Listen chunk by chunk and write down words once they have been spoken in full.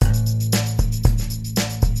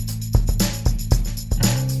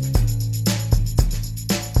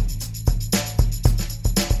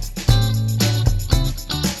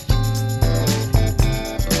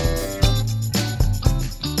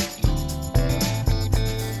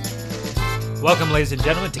Welcome, ladies and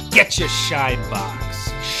gentlemen, to Get Your Shine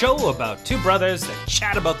Box, a show about two brothers that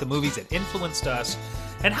chat about the movies that influenced us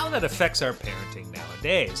and how that affects our parenting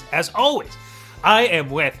nowadays. As always, I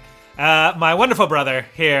am with my wonderful brother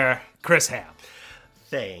here, Chris Ham.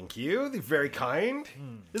 Thank you. They're very kind.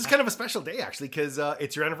 This is kind of a special day, actually, because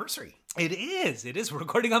it's your anniversary. It is. We're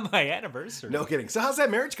recording on my anniversary. No kidding. So how's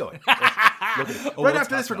that marriage going? No kidding. Right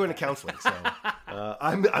after this, we're going to counseling. So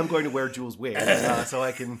I'm going to wear Jules' wig so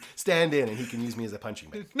I can stand in and he can use me as a punching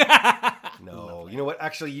bag. No, you know what?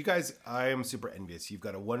 Actually, you guys, I am super envious. You've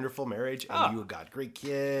got a wonderful marriage and you've got great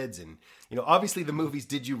kids. And, you know, obviously the movies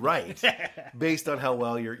did you right based on how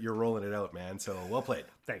well you're rolling it out, man. So well played.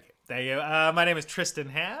 Thank you. My name is Tristan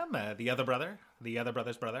Ham, the other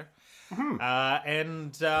brother's brother. Mm-hmm.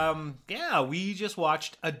 We just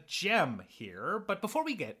watched a gem here. But before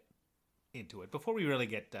we get into it, before we really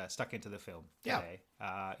get stuck into the film today,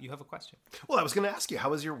 you have a question. Well, I was going to ask you, how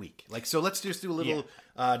was your week? So let's just do a little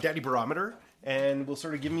daddy barometer, and we'll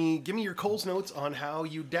sort of give me your Cole's notes on how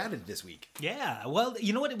you dadded this week. Yeah, well,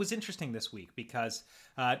 you know what? It was interesting this week because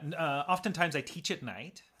oftentimes I teach at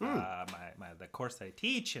night, the course that I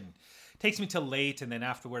teach, and it takes me till late, and then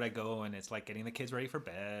afterward I go, and it's like getting the kids ready for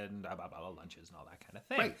bed, and lunches and all that kind of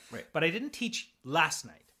thing. Right. But I didn't teach last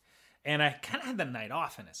night, and I kind of had the night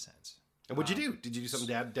off in a sense. And what'd you do? Did you do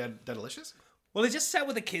something delicious? Well, I just sat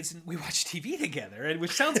with the kids and we watched TV together,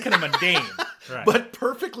 which sounds kind of mundane. Right. But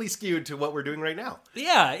perfectly skewed to what we're doing right now.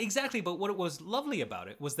 Yeah, exactly. But what was lovely about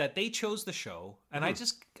it was that they chose the show, and I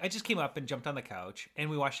just came up and jumped on the couch, and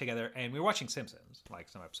we watched together, and we were watching Simpsons, like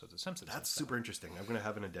some episodes of Simpsons. That's super interesting. I'm going to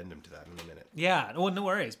have an addendum to that in a minute. Yeah, well, no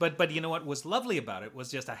worries. But you know what was lovely about it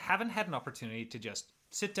was just I haven't had an opportunity to just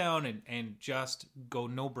sit down and just go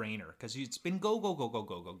no-brainer, because it's been go.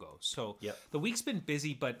 So The week's been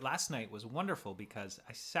busy, but last night was wonderful because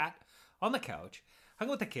I sat on the couch, hung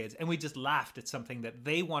out with the kids, and we just laughed at something that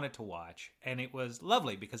they wanted to watch. And it was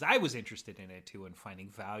lovely because I was interested in it too and finding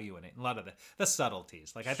value in it. And a lot of the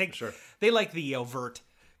subtleties. Like I think they like the overt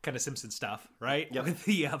kind of Simpson stuff, right? Yep. With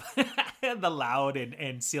the the loud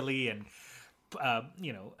and silly and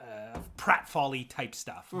pratfall-y type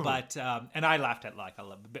stuff. But and I laughed at like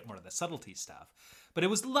a bit more of the subtlety stuff. But it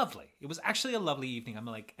was lovely. It was actually a lovely evening. I'm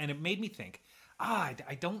like, and it made me think, I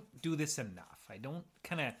don't do this enough. I don't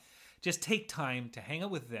kind of just take time to hang out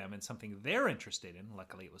with them and something they're interested in.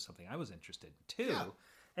 Luckily, it was something I was interested in too. Yeah.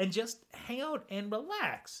 And just hang out and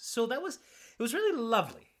relax. So it was really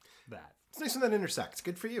lovely. It's nice when that intersects.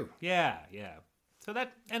 Good for you. Yeah. So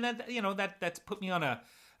that's put me on a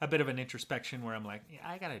bit of an introspection where I'm like,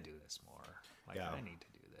 I got to do this more. I need to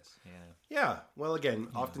do this. Yeah. Well, again,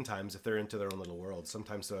 oftentimes if they're into their own little world,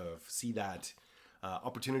 sometimes to see that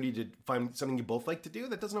opportunity to find something you both like to do,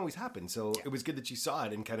 that doesn't always happen. So it was good that you saw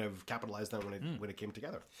it and kind of capitalized on when it came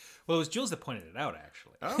together. Well, it was Jules that pointed it out,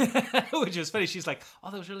 actually. Oh. Which was funny. She's like,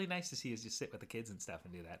 that was really nice to see us just sit with the kids and stuff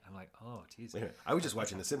and do that. I'm like, oh, geez. I was just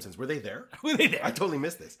watching The Simpsons. Were they there? Were they there? I totally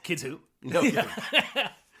missed this. Kids who? No kidding.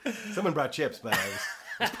 Someone brought chips, but I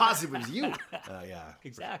was positive it was you. Yeah.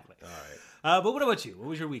 Exactly. All right. But what about you? What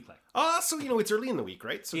was your week like? So, it's early in the week,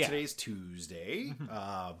 right? So today's Tuesday.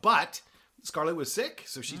 But Scarlett was sick,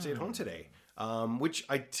 so she stayed home today, which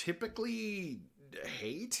I typically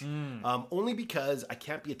hate, only because I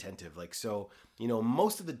can't be attentive.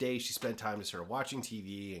 Most of the day she spent time just sort of watching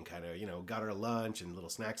TV and kind of, got her lunch and little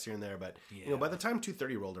snacks here and there. But, by the time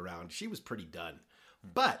 2:30 rolled around, she was pretty done.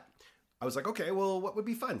 But I was like, okay, well, what would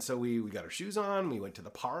be fun? So we got our shoes on, we went to the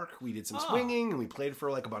park, we did some swinging, and we played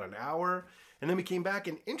for like about an hour. And then we came back,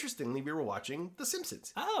 and interestingly, we were watching The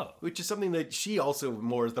Simpsons. Oh. Which is something that she also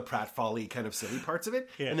more is the pratfall-y kind of silly parts of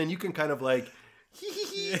it. Yeah. And then you can kind of like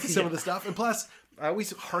to some of the stuff. And plus, I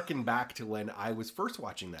always harken back to when I was first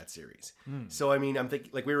watching that series. So, I'm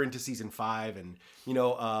thinking, like, we were into season 5, and,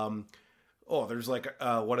 there's like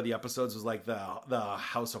one of the episodes was like the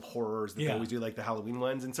House of Horrors that they always do, like the Halloween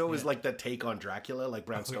ones. And so it was like the take on Dracula, like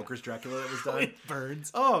Bram Stoker's Dracula that was done. It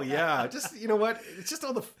burns. Oh, yeah. Just, you know what? It's just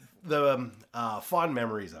all the fond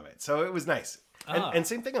memories of it. So it was nice. And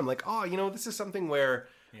same thing. I'm like, this is something where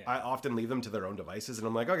I often leave them to their own devices. And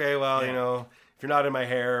I'm like, okay, well, if you're not in my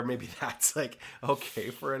hair, maybe that's like okay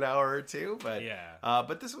for an hour or two. But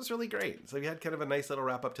but this was really great. So we had kind of a nice little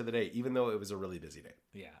wrap up to the day, even though it was a really busy day.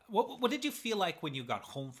 Yeah. What did you feel like when you got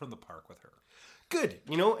home from the park with her? Good,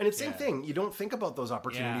 and it's same thing. You don't think about those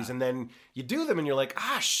opportunities, and then you do them, and you're like,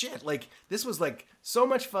 shit, like, this was, like, so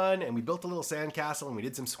much fun, and we built a little sandcastle, and we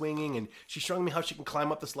did some swinging, and she's showing me how she can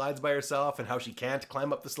climb up the slides by herself, and how she can't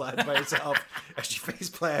climb up the slides by herself, as she face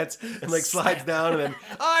plants, and, like, slides down, and then,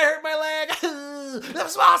 I hurt my leg,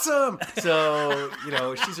 was awesome. So,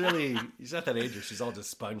 she's at that age where she's all just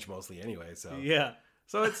sponge mostly anyway. So yeah.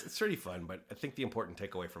 So it's pretty fun. But I think the important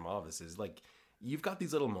takeaway from all of this is like, you've got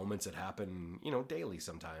these little moments that happen, daily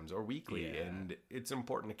sometimes or weekly. Yeah. And it's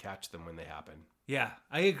important to catch them when they happen. Yeah,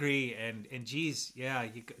 I agree. And geez, yeah,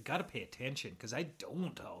 you got to pay attention because I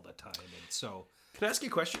don't all the time. And so... Can I ask you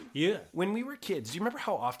a question? Yeah. When we were kids, do you remember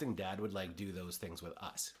how often Dad would like do those things with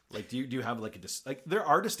us? Like, do you have like there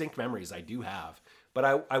are distinct memories I do have,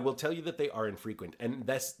 but I will tell you that they are infrequent. And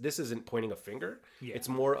this isn't pointing a finger. Yeah. It's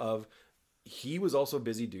more of he was also a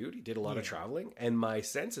busy dude. He did a lot of traveling, and my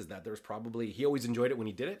sense is that there's probably he always enjoyed it when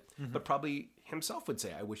he did it, but probably himself would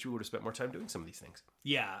say, "I wish we would have spent more time doing some of these things."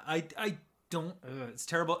 Yeah, I don't. It's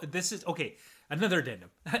terrible. This is okay. Another addendum.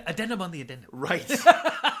 Addendum on the addendum. Right.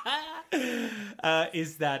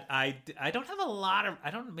 Is that I don't have a lot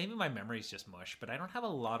of maybe my memory's just mush, but I don't have a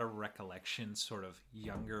lot of recollections sort of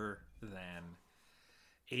younger than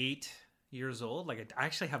 8 years old. Like I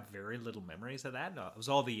actually have very little memories of that. It was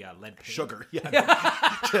all the lead paint. Sugar,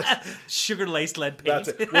 yeah. Sugar laced lead paint. That's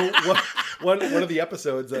it. Well, one of the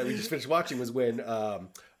episodes that we just finished watching was when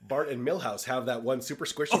Bart and Milhouse have that one super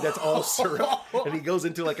squishy that's all syrup, and he goes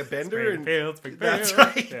into like a bender, that's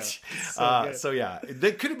right. Yeah. So yeah,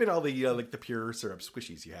 that could have been all the like the pure syrup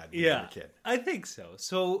squishies you had when you were a kid. I think so.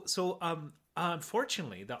 So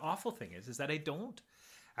unfortunately, the awful thing is that I don't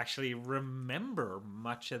actually remember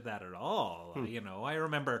much of that at all. I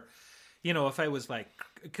remember, if I was like,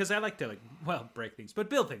 because I like to break things, but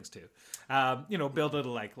build things too. Build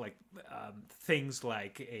little things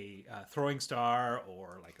like a throwing star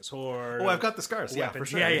or like a sword. Oh, I've got the scars. Yeah, for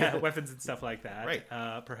sure. Yeah, weapons and stuff like that.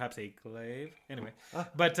 Right. Perhaps a glaive. Anyway,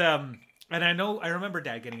 but and I remember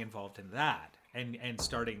Dad getting involved in that. And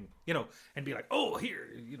starting, and be like, oh,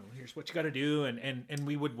 here's what you got to do, and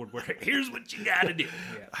we would work it. Here's what you got to do.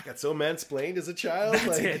 Yeah. I got so mansplained as a child.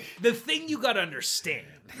 That's it. The thing you got to understand.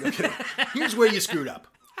 Okay. Here's where you screwed up.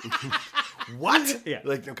 What? Yeah.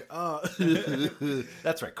 Like, okay,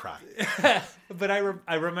 that's right, cry. But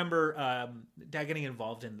I remember Dad getting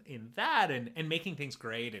involved in that and making things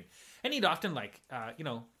great, and he'd often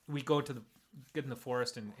we'd go to get in the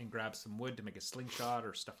forest and grab some wood to make a slingshot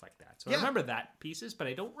or stuff like that. So I remember that pieces, but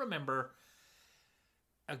I don't remember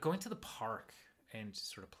going to the park and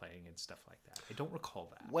just sort of playing and stuff like that. I don't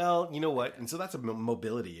recall that. Well, you know what? And so that's a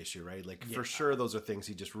mobility issue, right? Like for sure, those are things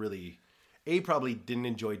he just really, probably didn't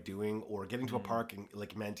enjoy doing, or getting to a park and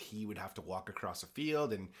meant he would have to walk across a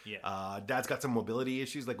field. And Dad's got some mobility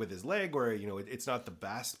issues like with his leg where, it's not the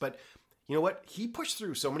best, but you know what? He pushed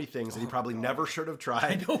through so many things that he probably never should have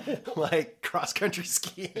tried, like cross-country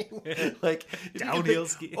skiing, like downhill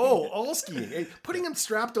skiing. Oh, all skiing. Putting him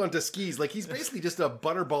strapped onto skis, like he's basically just a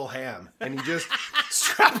butterball ham, and you just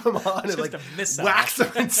strap him on and like wax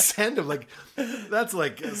him and send him. Like that's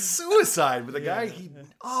like a suicide. But the guy, he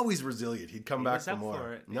always resilient. He'd come back for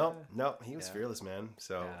more. No, he was fearless, man.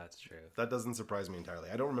 So that's true. That doesn't surprise me entirely.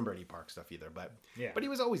 I don't remember any park stuff either, but he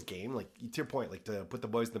was always game. Like to your point, like to put the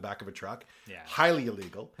boys in the back of a truck. Yeah. Highly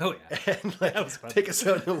illegal. Oh yeah. And that was fun. Take us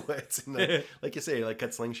out in the woods and like you say, like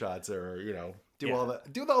cut slingshots or do all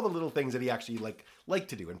the little things that he actually liked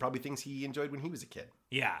to do, and probably things he enjoyed when he was a kid.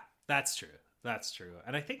 Yeah, that's true. That's true.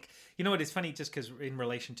 And I think, what is funny, just because in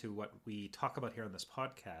relation to what we talk about here on this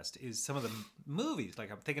podcast, is some of the movies.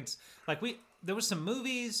 Like I'm thinking, there was some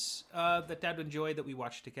movies that Dad enjoyed that we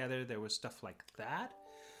watched together. There was stuff like that.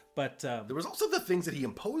 But there was also the things that he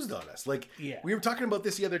imposed on us. Like we were talking about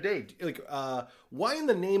this the other day. Like why in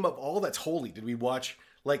the name of all that's holy did we watch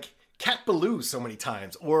like Cat Ballou so many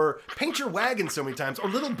times, or Paint Your Wagon so many times, or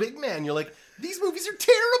Little Big Man? You're like, these movies are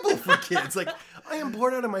terrible for kids. Like I am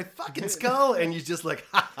bored out of my fucking skull, and you're just like,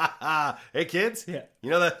 ha ha ha. Hey kids, you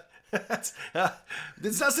know that. That's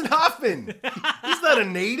Dustin Hoffman. He's not a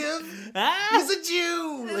native. He's a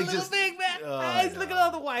Jew. Like Little Big Man. Look at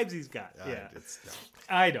all the wives he's got.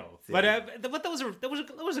 I know. But those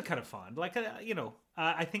are kind of fun. Like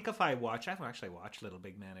I think if I haven't actually watched Little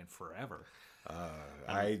Big Man in forever.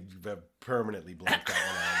 I permanently blanked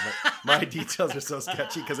that one out. My details are so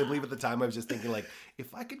sketchy because I believe at the time I was just thinking like,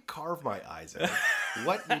 if I could carve my eyes out,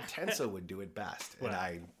 what utensil would do it best? And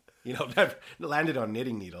I landed on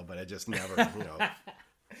knitting needle, but I just never,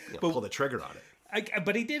 pull the trigger on it.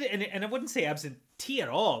 But he did, and I wouldn't say absentee at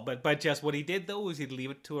all, but just what he did, though, was he'd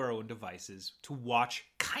leave it to our own devices to watch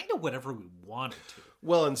kind of whatever we wanted to.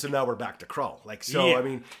 Well, and so now we're back to Krull. I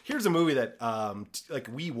mean, here's a movie that,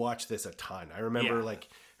 we watched this a ton. I remember,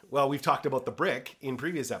 we've talked about The Brick in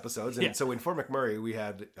previous episodes, and so in Fort McMurray, we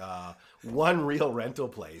had one real rental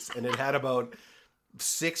place, and it had about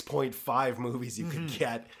 6.5 movies you could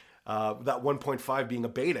get. that 1.5 being a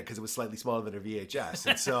beta because it was slightly smaller than a VHS.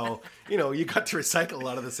 And so, you got to recycle a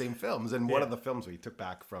lot of the same films. And one of the films we took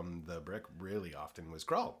back from the brick really often was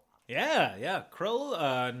Krull. Yeah. Krull,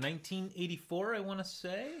 1984, I want to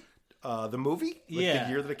say. The movie? The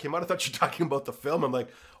year that it came out? I thought you were talking about the film. I'm like,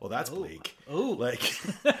 well, that's bleak. Oh. Like,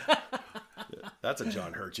 that's a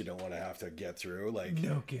John Hurt you don't want to have to get through. Like,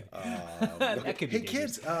 no kidding. That could be hey,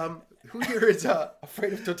 kids, who here is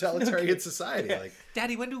afraid of totalitarian society? Like,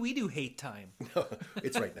 Daddy, when do we do hate time?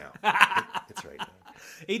 It's right now. It's right now.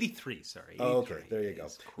 83, sorry. 83. Oh, okay, there you go.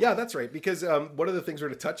 Yeah, that's right. Because one of the things we're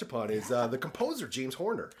going to touch upon is the composer, James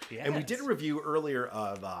Horner. Yes. And we did a review earlier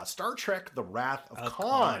of Star Trek, The Wrath of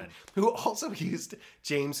Khan, who also used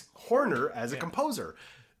James Horner as a composer.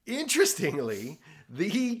 Interestingly,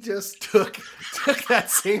 he just took that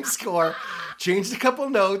same score, changed a couple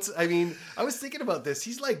notes. I mean, I was thinking about this.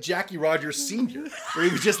 He's like Jackie Rogers Sr., where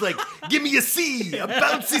he was just like, give me a C, a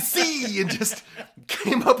bouncy C, and just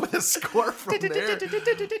came up with a score from there.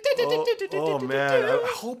 Oh man, I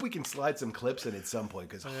hope we can slide some clips in at some point,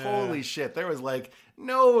 because holy shit, there was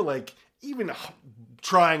even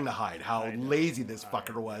trying to hide how lazy this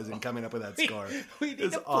fucker was in coming up with that score. We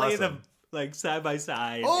need to play them like side by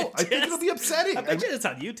side. Oh, I think it'll be upsetting. I bet you it's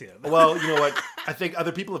on YouTube. Well, you know what? I think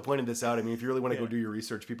other people have pointed this out. I mean, if you really want to go do your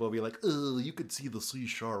research, people will be like, "Oh, you could see the C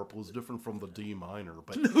sharp was different from the D minor."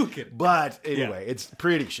 But but anyway, it's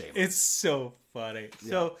pretty shameful. It's so funny. Yeah.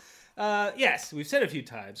 So, yes, we've said a few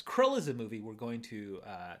times, Krull is a movie we're going to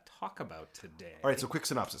talk about today. All right, so quick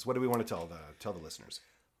synopsis. What do we want to tell the listeners?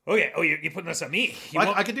 Okay. Oh, you're putting this on me.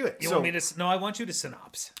 I can do it. You want me to? No, I want you to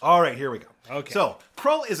synopsis. All right, here we go. Okay. So,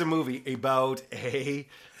 Krull is a movie about a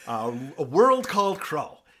world called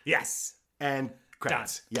Krull. Yes. And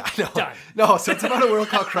credits. Done. Yeah, no. Done. No, so it's about a world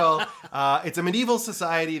called Krull. It's a medieval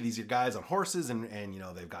society. These are guys on horses and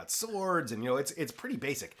they've got swords and it's pretty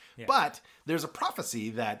basic. Yeah. But there's a prophecy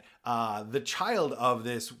that the child of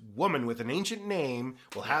this woman with an ancient name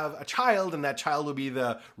will have a child, and that child will be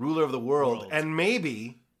the ruler of the world. And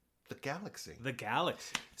maybe the galaxy. The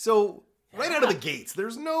galaxy. So right out of the gates,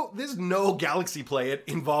 there's no galaxy play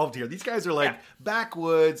involved here. These guys are like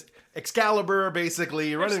backwoods, Excalibur,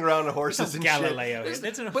 basically running around on horses and Galileo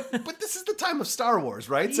shit. But this is the time of Star Wars,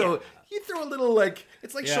 right? Yeah. So you throw a little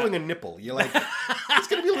it's like showing a nipple. You're like, there's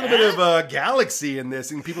gonna be a little bit of a galaxy in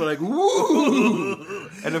this, and people are like, woo!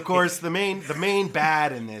 And of course, the main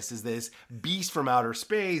bad in this is this beast from outer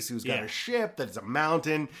space who's got a ship that's a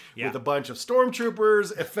mountain with a bunch of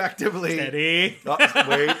stormtroopers, effectively. Steady.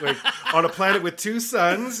 Wait. On a planet with two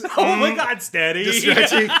suns. Oh my God, steady. Just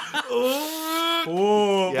stretching.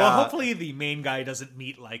 Oh, well, hopefully the main guy doesn't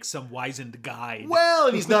meet like some wizened guide. Well,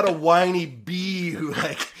 and he's not a whiny bee who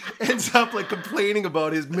ends up complaining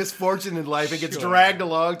about his misfortune in life and gets dragged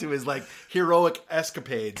along to his heroic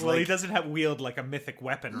escapades. Well, he doesn't wield a mythic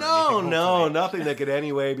weapon. No, nothing that could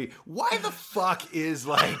anyway be. Why the fuck is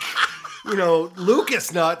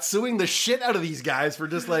Lucas not suing the shit out of these guys for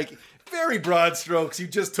just very broad strokes? You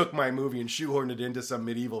just took my movie and shoehorned it into some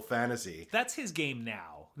medieval fantasy. That's his game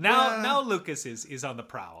now. Now Lucas is on the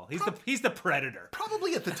prowl. He's the predator.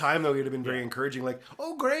 Probably at the time though, he'd have been very encouraging.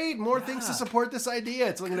 Oh great, more things to support this idea.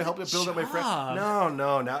 It's going to help build up my friend.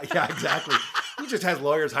 No. Yeah, exactly. He just has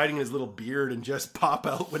lawyers hiding in his little beard and just pop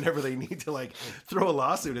out whenever they need to throw a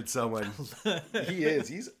lawsuit at someone.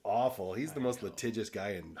 He's awful. He's the most litigious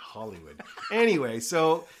guy in Hollywood. Anyway,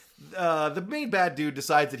 so the main bad dude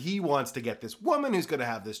decides that he wants to get this woman who's going to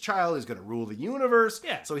have this child, who's going to rule the universe.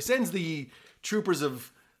 Yeah. So he sends the troopers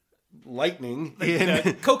of lightning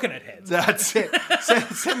the coconut heads. That's it.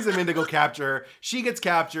 Sends them in to go capture her. She gets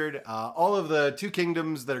captured. All of the two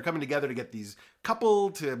kingdoms that are coming together to get these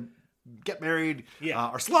couple to get married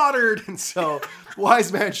are slaughtered. And so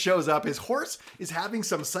Wise Man shows up. His horse is having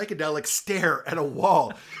some psychedelic stare at a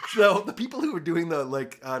wall. So the people who were doing the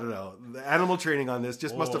the animal training on this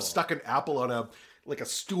just must have stuck an apple on a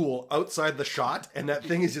stool outside the shot, and that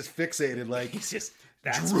thing is just fixated. He's just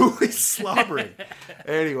drooling, slobbering.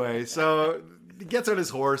 Anyway, so he gets on his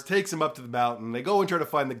horse, takes him up to the mountain. They go and try to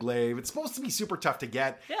find the glaive. It's supposed to be super tough to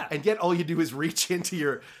get. Yeah. And yet all you do is reach into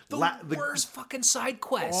your... The worst fucking side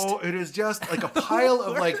quest. Oh, it is just a pile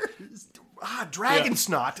of dragon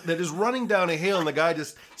snot that is running down a hill, and the guy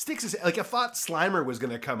just sticks his... I thought Slimer was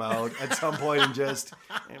going to come out at some point and just...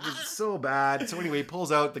 It was so bad. So anyway, he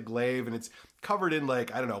pulls out the glaive, and it's covered in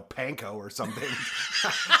panko or something.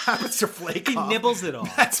 Happens to flake off. He nibbles it all.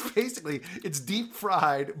 That's basically, it's deep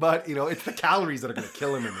fried, but it's the calories that are going to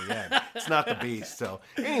kill him in the end. It's not the beast. So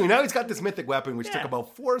anyway, now he's got this mythic weapon, which took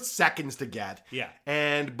about 4 seconds to get. Yeah.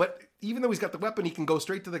 But even though he's got the weapon, he can go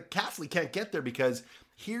straight to the castle. He can't get there because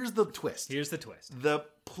here's the twist. The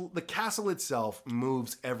castle itself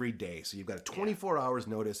moves every day. So you've got a 24 hours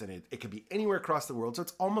notice, and it can be anywhere across the world. So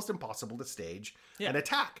it's almost impossible to stage an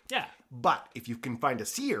attack. Yeah. But if you can find a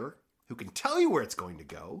seer who can tell you where it's going to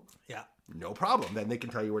go, no problem. Then they can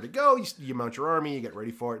tell you where to go. You mount your army, you get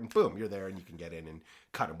ready for it, and boom, you're there, and you can get in and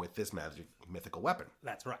cut him with this mythical weapon.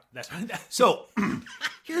 That's right. So,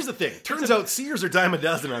 here's the thing. Turns out seers are dime a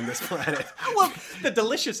dozen on this planet. Well, the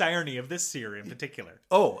delicious irony of this seer in particular.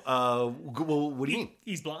 Oh, well, what do you mean?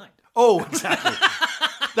 He's blind. Oh, exactly.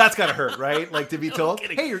 That's gotta hurt, right? Like, to be told,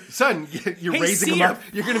 hey, your son, you're raising him up.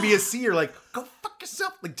 You're gonna be a seer. Like, go fuck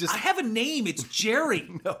yourself. Like, just I have a name. It's Jerry.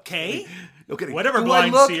 Okay. No kidding. Whatever, Do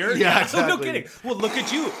blind seer. Yeah, exactly. No kidding. Well, look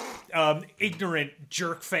at you, ignorant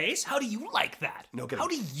jerk face. How do you like that? No kidding. How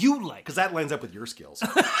do you like? Because that lines up with your skills.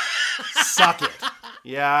 Suck it.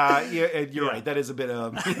 Yeah, you're right. That is a bit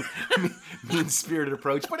of a mean-spirited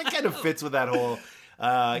approach, but it kind of fits with that whole.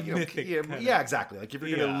 Exactly. Like if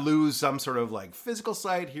you're going to lose some sort of like physical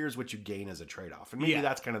sight, here's what you gain as a trade-off. And maybe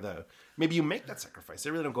that's kind of maybe you make that sacrifice.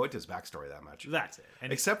 They really don't go into his backstory that much. That's it.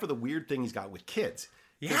 And except for the weird thing he's got with kids.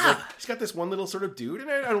 Yeah. Like, he's got this one little sort of dude,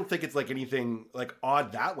 and I don't think it's like anything like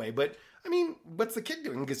odd that way, but I mean, what's the kid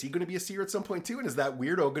doing? Is he going to be a seer at some point too? And is that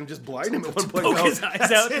weirdo going to just blind him at one point? Poke his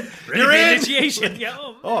eyes out. You're in! Initiation. Yeah,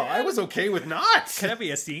 I was okay with not. Can I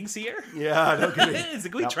be a seeing seer? Yeah, no kidding.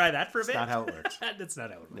 Can we try that for a bit? That's not how it works. That's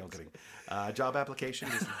not how it works. No kidding. Job application.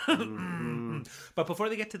 But before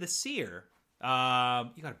they get to the seer, you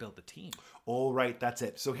got to build the team. Oh, right. That's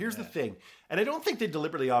it. So here's the thing. And I don't think they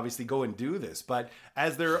deliberately obviously go and do this, but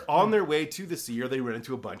as they're on their way to the seer, they run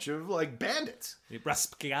into a bunch of like bandits. The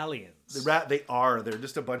Rascallions. They are. They're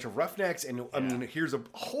just a bunch of roughnecks. And I mean, here's a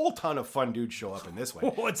whole ton of fun dudes show up in this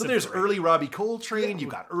one. So there's early Robbie Coltrane. You've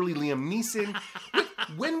got early Liam Neeson.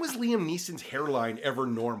 When was Liam Neeson's hairline ever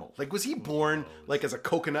normal? Like, was he born like as a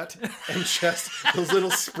coconut and just those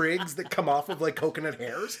little sprigs that come off of like coconut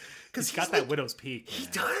hairs? Because he's got that widow's peak. He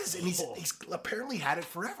does, and he's apparently had it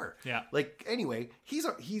forever. Yeah. Like, anyway, he's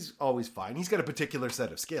always fine. He's got a particular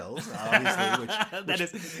set of skills,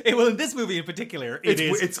 obviously. Well, in this movie in particular,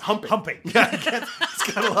 it's humping. Humping. Yeah,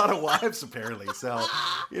 he's got a lot of wives apparently. So,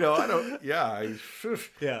 I don't. Yeah,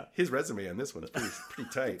 his resume on this one is pretty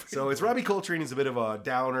tight. So it's Robbie Coltrane is a bit of a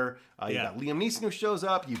downer. You got Liam Neeson who shows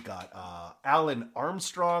up. You've got Alan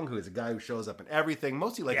Armstrong, who is a guy who shows up in everything,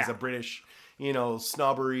 mostly as a British.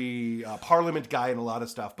 Snobbery Parliament guy and a lot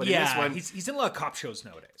of stuff. But in this one, he's in a lot of cop shows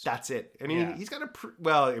nowadays. That's it. I mean, he's got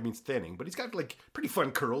it's thinning, but he's got like pretty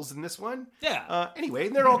fun curls in this one. Yeah. Anyway,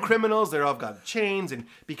 they're all criminals. They're all got chains, and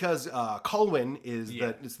because Colwyn is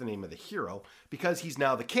it's the name of the hero, because he's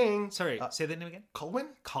now the king. Sorry, say the name again. Colwyn.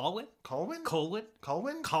 I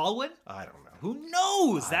don't know. Who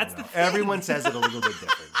knows? That's the thing. Everyone says it a little bit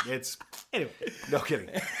different. Anyway. No kidding.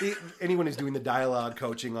 Anyone who's doing the dialogue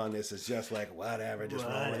coaching on this is just like, whatever, just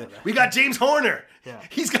roll with it. We got James Horner. Yeah.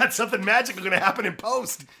 He's got something magical going to happen in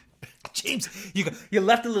post. James, you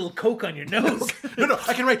left a little coke on your nose. No,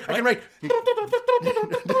 I can write.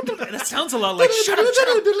 That sounds a lot like shut up.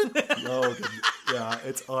 No, yeah,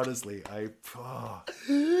 it's honestly,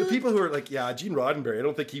 the people who are like, Gene Roddenberry, I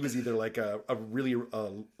don't think he was either like a really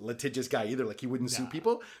litigious guy either, like he wouldn't sue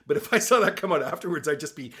people, but if I saw that come out afterwards, I'd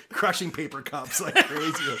just be crushing paper cups like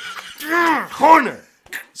crazy. Horner!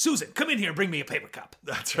 Susan, come in here and bring me a paper cup.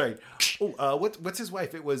 That's right. Oh, what's his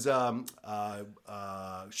wife? It was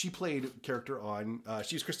she played character on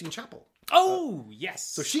she was Christine Chappell. Oh, yes.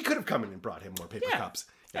 So she could have come in and brought him more paper cups.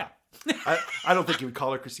 Yeah. I don't think you would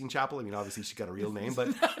call her Christine Chappell. I mean, obviously she's got a real name, but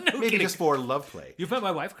maybe kidding. just for love play. You've met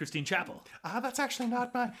my wife, Christine Chappell. That's actually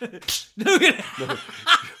not mine. No.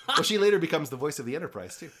 Well, she later becomes the voice of the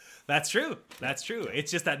Enterprise too. That's true.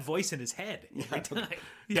 It's just that voice in his head every time.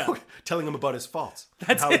 Yeah. Telling him about his faults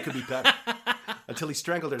and how it could be better. Until he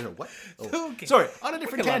strangled her. What? Oh. Okay. Sorry, on a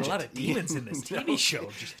different tangent. A lot of demons in this TV show,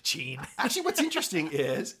 Gene. Actually, what's interesting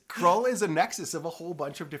is Krull is a nexus of a whole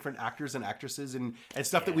bunch of different actors and actresses and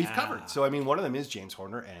stuff that we've covered. So, I mean, one of them is James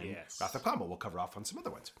Horner and Wrath of Khan. We'll cover off on some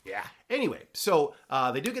other ones. Yeah. Anyway, so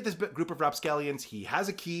they do get this group of rapscallions. He has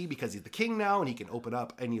a key because he's the king now and he can open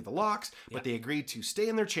up any of the locks, but they agreed to stay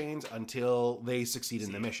in their chains until they succeed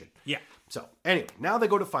in the mission. Yeah. So, anyway, now they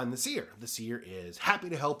go to find the seer. The seer is happy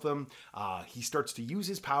to help them. He starts to use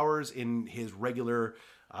his powers in his regular,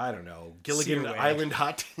 I don't know, Gilligan Island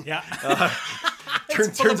hut. Yeah.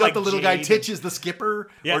 Turns out the little guy Titch is the skipper.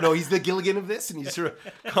 Yeah. Or no, he's the Gilligan of this. And he sort of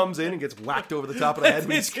comes in and gets whacked over the top of the head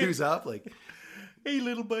when he screws up. Like, hey,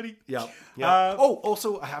 little buddy. Yeah.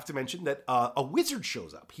 Also, I have to mention that a wizard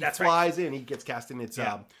shows up. He flies in. He gets cast in. It's...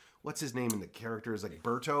 what's his name in the character is like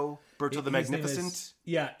Berto the Magnificent.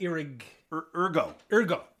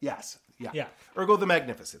 Urgo. Yes. Yeah. Urgo the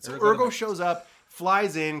Magnificent. So Urgo shows up,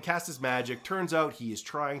 flies in, casts his magic. Turns out he is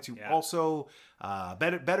trying to also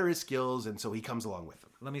better his skills, and so he comes along with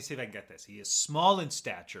them. Let me see if I can get this. He is small in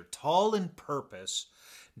stature, tall in purpose,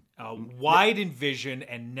 wide in vision,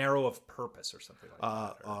 and narrow of purpose, or something like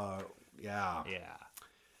that. Yeah.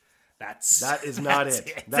 That is not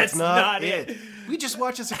it. That's not it. We just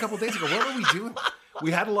watched this a couple days ago. What were we doing?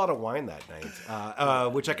 We had a lot of wine that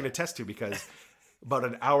night, which I can attest to because about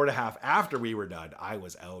an hour and a half after we were done, I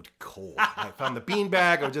was out cold. I found the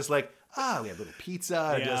beanbag. I was just like, we had a little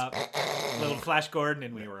pizza. A little Flash Gordon,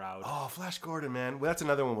 and we were out. Oh, Flash Gordon, man. Well, that's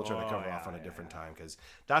another one we'll try to cover off on a different time because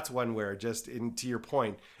that's one where just, to your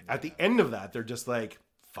point, at the end of that, they're just like,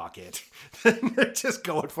 fuck it. They're just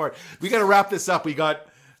going for it. We got to wrap this up. We got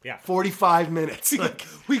 45 minutes.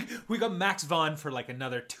 We got Max Vaughn for like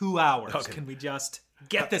another 2 hours. Okay. Can we just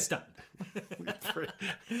get this done?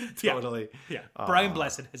 Totally. Yeah. Brian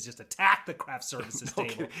Blessed has just attacked the craft services table.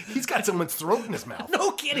 Kidding. He's got someone's throat in his mouth.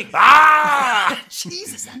 No kidding.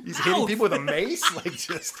 Jesus. He's hitting people with a mace. Like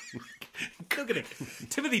just cooking it.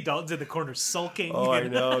 Timothy Dalton's in the corner sulking. Oh, I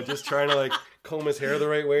know. Just trying to like comb his hair the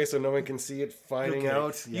right way so no one can see it finding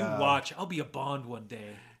out. Yeah. You watch. I'll be a Bond one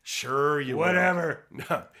day. Sure you Whatever.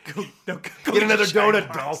 will. Go get another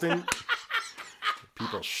donut, Dalton.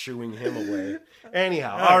 People shooing him away.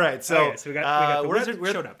 Anyhow, all right. So we got the wizard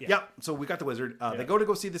showed up. Yeah. So we got the wizard. They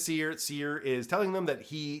go see the seer. Seer is telling them that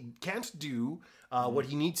he can't do what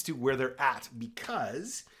he needs to where they're at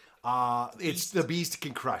because it's the beast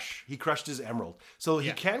can crush. He crushed his emerald. So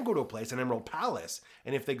he can go to a place, an emerald palace.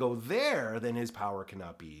 And if they go there, then his power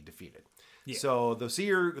cannot be defeated. Yeah. So the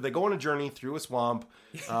seer, they go on a journey through a swamp.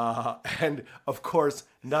 And of course,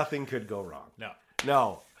 nothing could go wrong.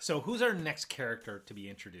 No. So who's our next character to be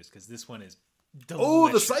introduced? Because this one is delicious. Oh,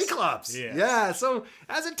 the Cyclops. Yeah. So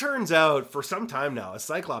as it turns out, for some time now, a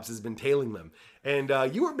Cyclops has been tailing them. And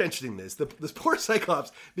you were mentioning this. This poor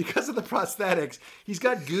Cyclops, because of the prosthetics, he's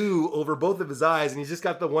got goo over both of his eyes, and he's just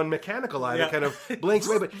got the one mechanical eye that kind of blinks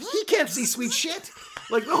away. But he can't see sweet shit.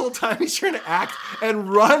 Like the whole time he's trying to act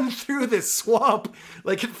and run through this swamp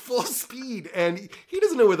like at full speed. And he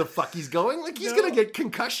doesn't know where the fuck he's going. Like he's going to get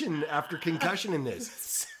concussion after concussion in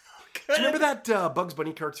this. Do you remember that Bugs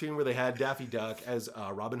Bunny cartoon where they had Daffy Duck as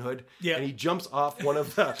Robin Hood? Yeah. And he jumps off one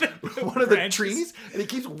of the trees and he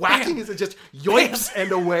keeps whacking it and just yoips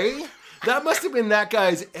and away. That must have been that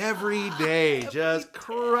guy's every day, just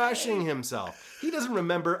crushing himself. He doesn't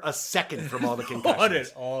remember a second from all the concussions. Not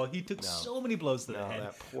at all. He took so many blows to the head.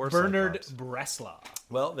 That poor Bernard Cyclops. Breslau.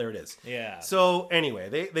 Well, there it is. Yeah. So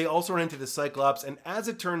anyway, they also run into the Cyclops, and as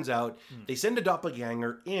it turns out, they send a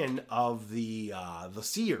doppelganger in of the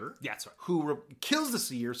seer. That's right. Who kills the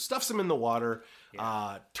seer, stuffs him in the water.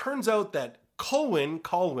 Yeah. Turns out that Kahlua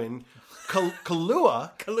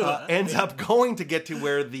ends up going to get to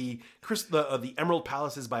where the Emerald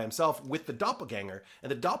Palace is by himself with the doppelganger,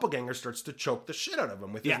 and the doppelganger starts to choke the shit out of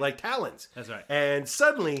him with his talons. That's right. And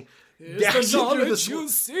suddenly, dashing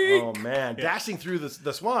through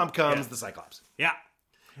the swamp comes the Cyclops. Yeah.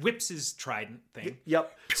 Whips his trident thing.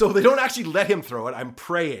 Yep. So they don't actually let him throw it. I'm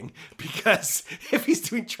praying, because if he's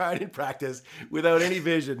doing trident practice without any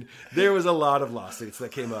vision, there was a lot of lawsuits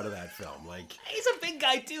that came out of that film. Like, he's a big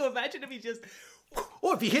guy too. Imagine if he just...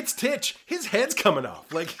 Oh, if he hits Titch, his head's coming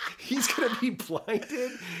off. Like, he's going to be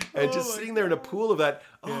blinded and just sitting there in a pool of that.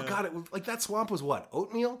 Oh, God. It was, like, that swamp was what?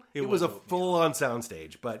 Oatmeal? It was a full-on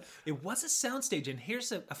soundstage, but... It was a soundstage, and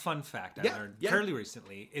here's a fun fact I learned fairly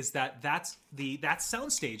recently, is that that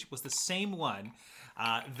soundstage was the same one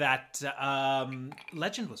that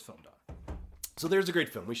Legend was filmed on. So there's a great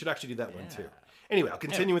film. We should actually do that one, too. Anyway, I'll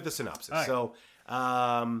continue with the synopsis. Right.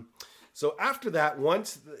 So after that,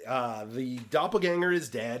 once the doppelganger is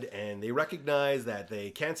dead and they recognize that they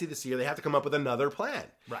can't see the seer, they have to come up with another plan.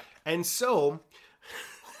 Right. And so,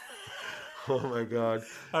 oh my God.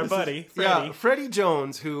 Our buddy, Freddie. Yeah, Freddie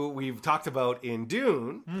Jones, who we've talked about in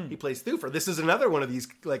Dune, he plays Thufir. This is another one of these,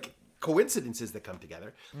 like, coincidences that come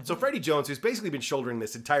together. Mm-hmm. So Freddie Jones, who's basically been shouldering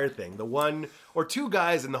this entire thing, the one or two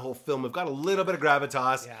guys in the whole film have got a little bit of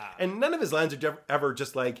gravitas, and none of his lines are ever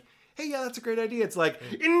just like, hey, yeah, that's a great idea. It's like,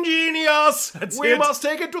 ingenious! We must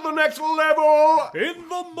take it to the next level! In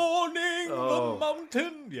the morning, the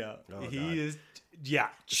mountain. Yeah. He is,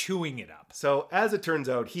 chewing it up. So, as it turns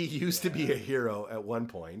out, he used to be a hero at one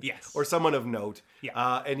point. Yes. Or someone of note.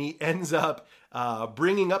 Yeah. And he ends up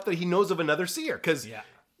bringing up that he knows of another seer. Because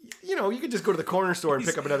you could just go to the corner store and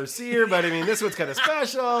pick up another seer, but I mean, this one's kind of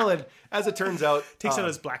special. And as it turns out, takes out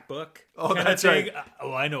his black book. Oh, that's right.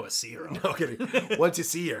 Oh, I know a seer. No kidding. Once you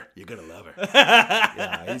see her, you're gonna love her.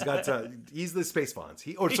 Yeah, he's the Space Fawns.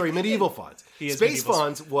 Medieval Fawns. Space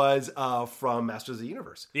Fawns was from Masters of the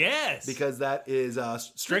Universe. Yes, because that is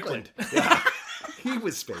Strickland. Yeah. He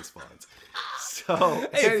was Space Fawns. So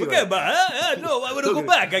hey, anyway. forget about it. No, I want to go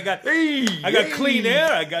back. I got clean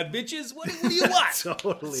air. I got bitches. What do you want?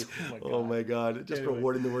 Totally. Oh my god. Just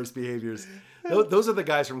rewarding the worst behaviors. Those are the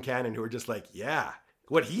guys from Canon who are just like, yeah,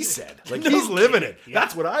 what he said. Like he's living it. Yeah.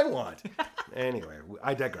 That's what I want. Anyway,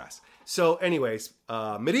 I digress. So anyways,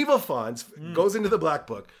 Medieval Fawns goes into the Black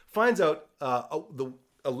Book, finds out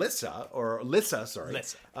Alyssa,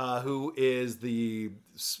 who is the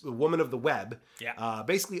woman of the web,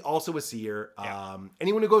 basically also a seer. Yeah.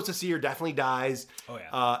 Anyone who goes to seer definitely dies. Oh,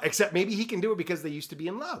 yeah. Except maybe he can do it because they used to be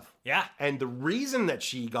in love. Yeah. And the reason that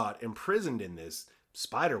she got imprisoned in this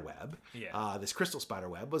spider web, this crystal spider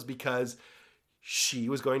web, was because she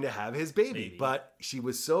was going to have his baby. But she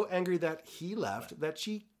was so angry that he left that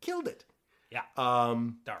she killed it. Yeah.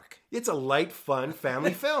 Dark. It's a light, fun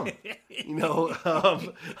family film.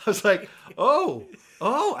 I was like,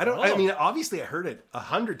 I mean, obviously I heard it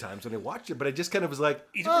 100 times when I watched it, but I just kind of was like,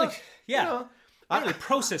 I don't really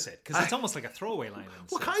process it because it's almost like a throwaway line.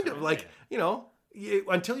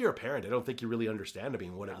 Until you're a parent, I don't think you really understand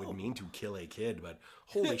what it would mean to kill a kid, but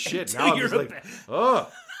holy shit. Now I'm just like,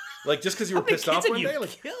 like just because you were pissed off one day,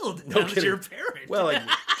 like killed now that you're a parent. Well, like,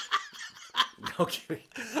 okay.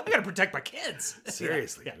 I gotta protect my kids.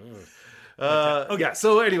 Seriously. Yeah.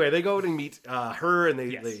 So anyway, they go and meet her, and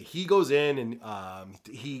he goes in, and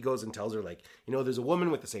he goes and tells her, like, there's a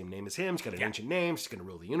woman with the same name as him. She's got an ancient name. She's gonna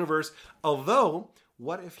rule the universe. Although,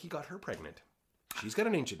 what if he got her pregnant? She's got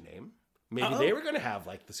an ancient name. Maybe they were going to have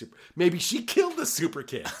like the super. Maybe she killed the super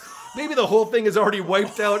kid. Maybe the whole thing is already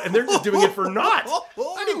wiped out, and they're just doing it for naught.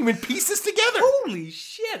 I didn't even piece this together. Holy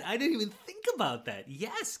shit! I didn't even think about that.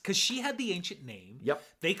 Yes, because she had the ancient name. Yep.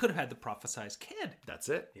 They could have had the prophesized kid. That's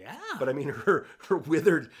it. Yeah. But I mean, her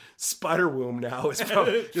withered spider womb now is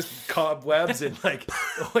probably just cobwebs and like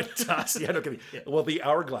dust. Yeah, no kidding. Well, the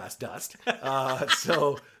hourglass dust.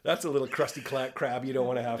 So that's a little crusty crab you don't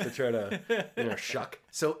want to have to try to shuck.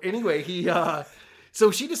 So anyway,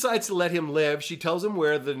 so she decides to let him live. She tells him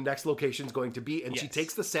where the next location is going to be, and she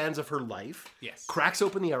takes the sands of her life, cracks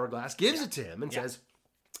open the hourglass, gives it to him, and says,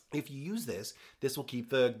 if you use this will keep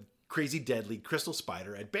the crazy deadly crystal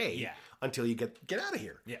spider at bay until you get out of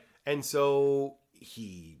here. Yeah. And so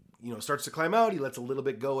he, starts to climb out. He lets a little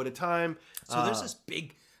bit go at a time. So there's this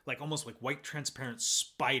big, like almost like white transparent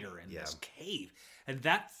spider in this cave, and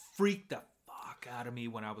that freaked the out of me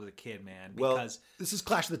when I was a kid, man. Because this is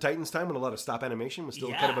Clash of the Titans time when a lot of stop animation was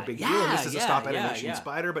still kind of a big deal, and this is a stop animation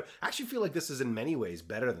spider. But I actually feel like this is in many ways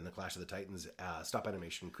better than the Clash of the Titans stop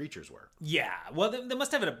animation creatures were. Yeah, well, they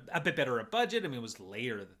must have a bit better a budget. I mean, it was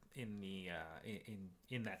later in the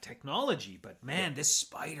in that technology, but man, this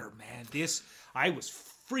spider, man, I was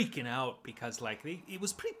freaking out because like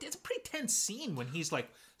it's a pretty tense scene when he's like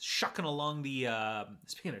shucking along the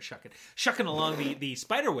shucking along the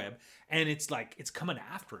spider web, and it's like it's coming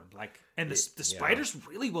after him, like, and the spider's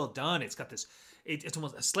really well done. It's got this it's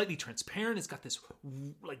almost slightly transparent. It's got this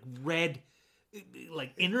like red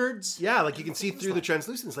like innards. Yeah, like you can see through the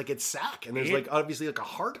translucence, like it's sack, and there's like obviously like a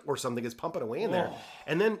heart or something is pumping away in there.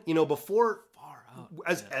 And then before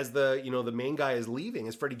as the the main guy is leaving,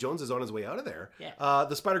 as Freddie Jones is on his way out of there,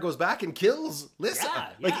 the spider goes back and kills Lissa,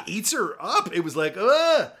 eats her up. It was like,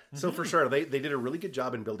 So for sure, they did a really good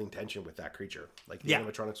job in building tension with that creature. Like the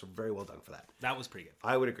animatronics were very well done for that. That was pretty good.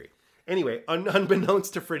 I would agree. Anyway,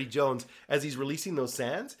 unbeknownst to Freddie Jones, as he's releasing those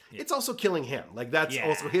sands, it's also killing him. Like that's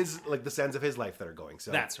also his, like the sands of his life that are going.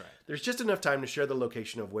 So that's right. There's just enough time to share the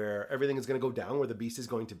location of where everything is going to go down, where the beast is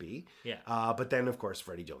going to be. Yeah. But then, of course,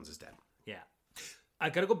 Freddie Jones is dead. Yeah. I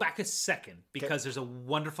got to go back a second because there's a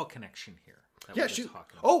wonderful connection here. Shoot.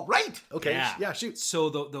 Oh, right. Okay. Yeah, shoot. So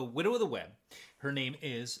the Widow of the Web, her name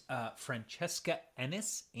is Francesca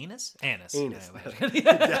Annis.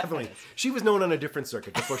 Definitely. She was known on a different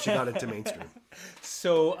circuit before she got into mainstream.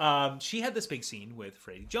 So she had this big scene with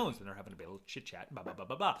Freddie Jones, and they're having a bit of chit-chat, blah, blah, blah,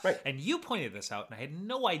 blah, blah. Right. And you pointed this out, and I had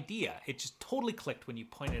no idea. It just totally clicked when you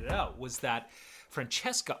pointed it out, was that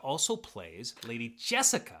Francesca also plays Lady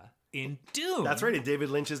Jessica in Dune. That's right, in David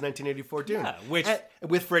Lynch's 1984 Dune. Yeah,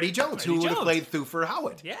 with Freddie Jones, who would have played Thufir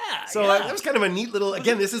Howard. Yeah. So that was kind of a neat little,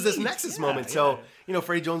 again, this is this Nexus moment. So,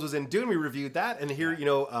 Freddie Jones was in Dune, we reviewed that, and here,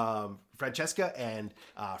 Francesca and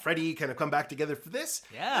Freddie kind of come back together for this.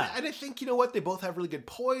 Yeah. And I think, they both have really good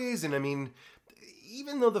poise, and I mean,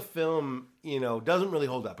 even though the film, doesn't really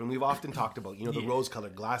hold up, and we've often talked about, the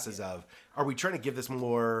rose-colored glasses of, are we trying to give this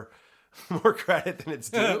more credit than it's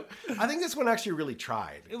due? I think this one actually really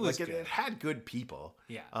tried. It was it had good people.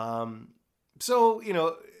 Yeah. So,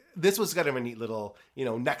 this was kind of a neat little,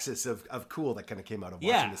 nexus of cool that kind of came out of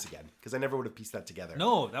watching this again, because I never would have pieced that together.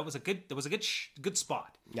 No, that was a good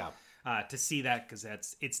spot. Yeah. To see that, because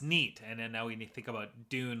it's neat. And then now when you think about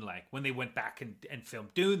Dune, like when they went back and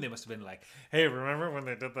filmed Dune, they must have been like, hey, remember when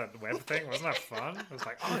they did that web thing? Wasn't that fun? I was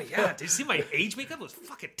like, oh yeah, did you see my age makeup? It was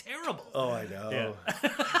fucking terrible. Oh, I know.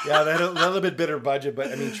 Yeah, they had a little bit bitter budget,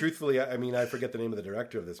 but I mean, truthfully, I forget the name of the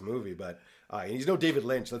director of this movie, but he's no David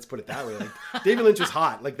Lynch, let's put it that way. Like, David Lynch was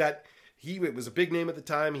hot. Like that. It was a big name at the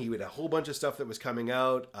time. He had a whole bunch of stuff that was coming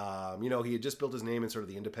out. He had just built his name in sort of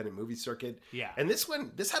the independent movie circuit. Yeah. And this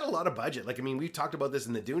had a lot of budget. Like, I mean, we've talked about this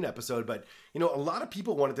in the Dune episode, but, a lot of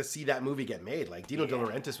people wanted to see that movie get made. Like, Dino De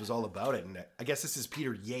Laurentiis was all about it. And I guess this is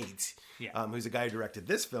Peter Yates, who's the guy who directed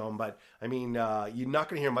this film. But, I mean, you're not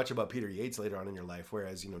going to hear much about Peter Yates later on in your life,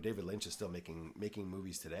 whereas, David Lynch is still making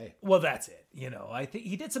movies today. Well, that's it. I think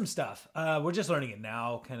he did some stuff. We're just learning it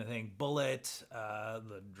now, kind of thing. Bullet,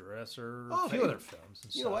 The Dresser, a few other films.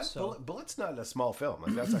 And you know what? So, Bullet's not a small film.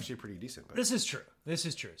 Like, that's actually pretty decent. But. This is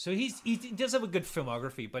true. So he does have a good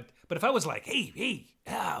filmography. But if I was like, hey,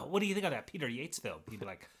 what do you think of that Peter Yates film? He'd be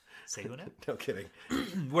like, say who now? No kidding.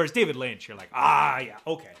 Whereas David Lynch, you're like, yeah,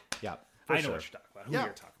 okay. Yeah, I know what you're talking about. Who you're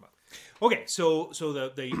talking about. Okay, so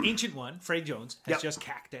the ancient one, Fred Jones, has just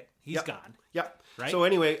cacked it. He's gone. Yep. Right? So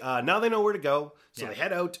anyway, now they know where to go. So they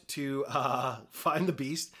head out to find the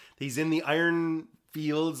beast. He's in the iron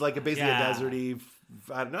fields, like basically a deserty.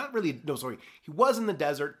 Not really. No, sorry. He was in the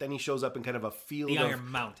desert. Then he shows up in kind of a field. The Iron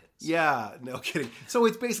Mountains. Yeah, no kidding. So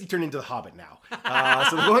it's basically turned into The Hobbit now.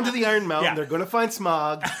 So they're going to the Iron Mountain. Yeah. They're going to find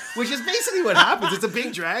Smaug, which is basically what happens. It's a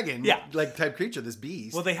big dragon, like type creature, this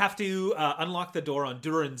beast. Well, they have to unlock the door on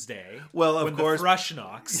Durin's Day. Well, of course, the thrush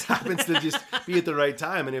knocks. Happens to just be at the right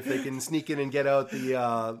time, and if they can sneak in and get out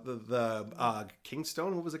the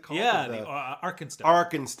Kingstone, what was it called? Yeah, the Arkenstone.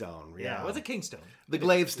 Arkenstone. Yeah, what's a Kingstone? The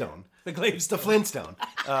Glavestone. The Glavestone. The Flintstone.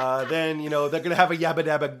 Then, they're going to have a yabba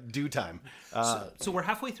dabba do time. So we're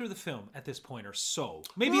halfway through the film at this point, or so.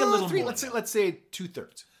 Maybe a little more. Let's say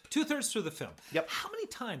 2/3. 2/3 through the film. Yep. How many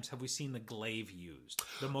times have we seen the glaive used?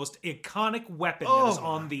 The most iconic weapon that is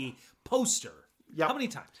on the poster. Yep. How many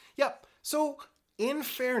times? Yep. So, in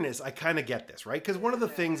fairness, I kind of get this, right? Because one of the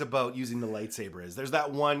things about using the lightsaber is there's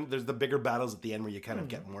the bigger battles at the end where you kind of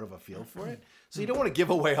get more of a feel for it. So you don't want to give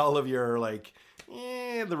away all of your,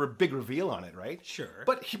 the big reveal on it, right? Sure.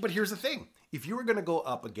 But here's the thing. If you were going to go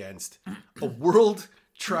up against a world,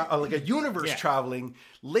 like a universe traveling,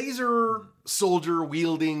 laser soldier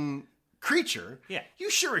wielding creature,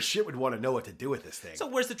 you sure as shit would want to know what to do with this thing. So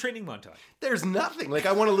where's the training montage? There's nothing. Like,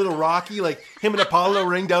 I want a little Rocky, like him and Apollo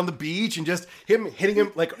running down the beach and just him hitting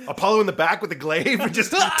him, like Apollo in the back with a glaive and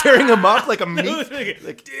just tearing him up like a meat.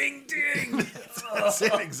 Like, ding, ding. That's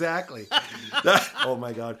it, exactly. Oh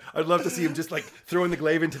my God. I'd love to see him just like throwing the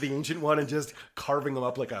glaive into the ancient one and just carving him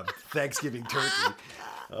up like a Thanksgiving turkey.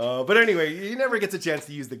 But anyway, he never gets a chance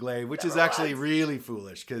to use the glaive, which is actually really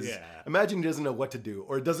foolish because imagine he doesn't know what to do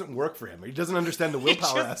or it doesn't work for him. Or he doesn't understand the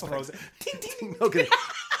willpower aspect. Ding, ding. Okay.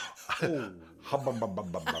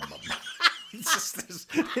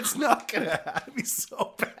 It's not going to be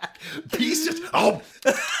so bad. Beast just...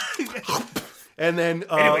 And then...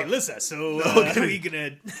 anyway, listen, so how are you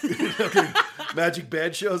going to... Magic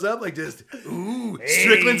Bed shows up, like just, ooh, hey.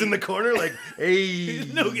 Strickland's in the corner, like, hey,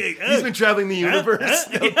 he's been traveling the universe.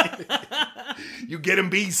 You get him,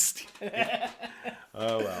 Beast.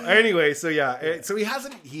 Oh well. Anyway, so he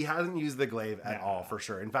hasn't used the glaive at all for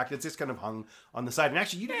sure. In fact, it's just kind of hung on the side. And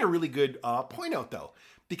actually, you did a really good point out though.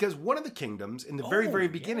 Because one of the kingdoms in the very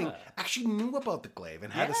beginning actually knew about the glaive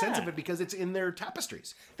and had a sense of it because it's in their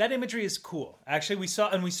tapestries. That imagery is cool. Actually, we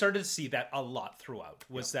started to see that a lot throughout.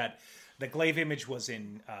 That the glaive image was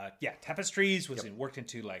in tapestries, worked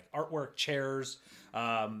into like artwork, chairs,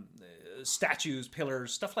 statues,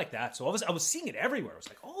 pillars, stuff like that. So I was seeing it everywhere. I was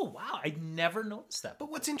like, oh wow, I never noticed that. But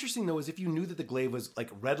what's interesting though is if you knew that the glaive was like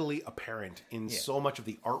readily apparent in so much of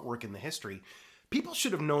the artwork in the history, people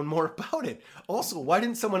should have known more about it. Also, why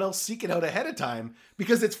didn't someone else seek it out ahead of time?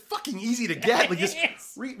 Because it's fucking easy to get. Like, just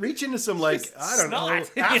reach into some, like, I don't know,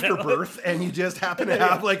 afterbirth, and you just happen to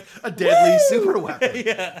have, like, a deadly super weapon.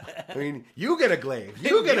 I mean, you get a glaive.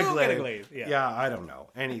 You get a glaive. Yeah, I don't know.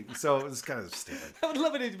 So it's kind of stupid. I would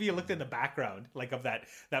love it if you looked in the background, like, of that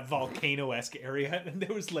volcano-esque area, and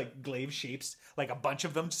there was, like, glaive shapes, like, a bunch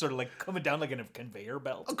of them sort of, like, coming down, like, in a conveyor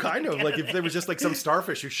belt. Oh, kind of. Like, if there was just, like, some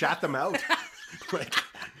starfish who shat them out. Like,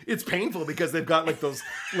 it's painful because they've got like those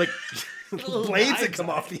like blades that come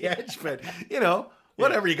off the edge, but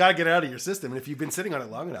whatever, you got to get it out of your system. And if you've been sitting on it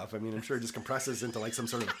long enough, I mean, I'm sure it just compresses into like some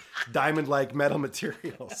sort of diamond-like metal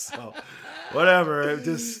material. So whatever, it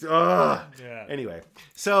just, Anyway,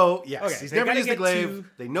 so yes, he's never used the glaive.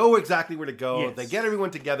 They know exactly where to go. Yes. They get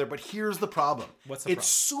everyone together, but here's the problem. What's the problem? It's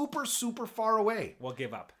super, super far away. We'll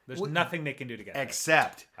give up. There's nothing they can do together.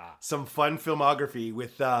 Except some fun filmography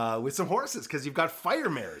with some horses, because you've got fire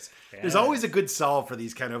mares. Yeah. There's always a good solve for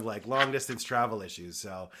these kind of like long distance travel issues.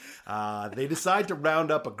 So they decide to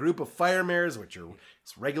round up a group of fire mares, which are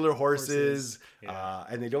regular horses.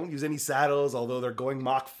 And they don't use any saddles, although they're going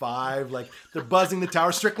Mach 5. Like, they're buzzing the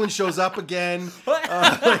tower. Strickland shows up again.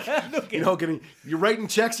 You're writing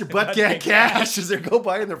checks your butt can't cash as they go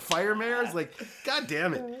by in their fire mares. Like, God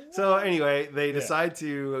damn it. So anyway, they decide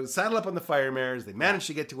to saddle up on the fire mares. They manage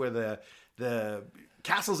to get to where the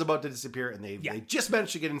castle's about to disappear, and they just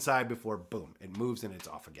manage to get inside before, boom, it moves and it's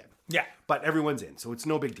off again. Yeah. But everyone's in, so it's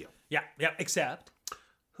no big deal. Yeah, except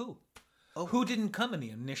who? Oh. Who didn't come in the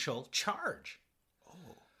initial charge?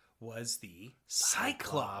 Was the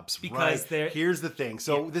Cyclops. Because here's the thing.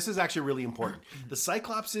 So this is actually really important. The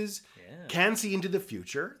Cyclopses can see into the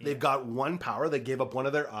future. They've got one power. They gave up one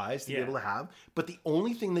of their eyes to be able to have. But the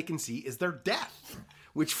only thing they can see is their death,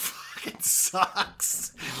 which fucking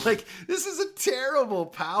sucks. Like, this is a terrible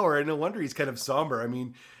power. And no wonder he's kind of somber. I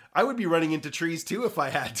mean, I would be running into trees too if I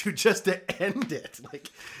had to, just to end it.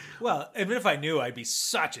 Like, well, even if I knew, I'd be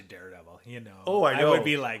such a daredevil, Oh, I know. I would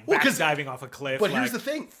be like diving off a cliff. But here's the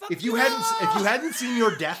thing: if you hadn't seen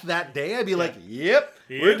your death that day, I'd be like, "Yep,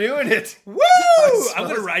 we're doing it. Woo! I'm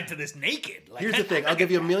gonna ride to this naked." Like, here's the thing: I'll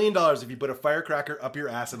give you $1 million if you put a firecracker up your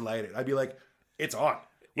ass and light it. I'd be like, "It's on.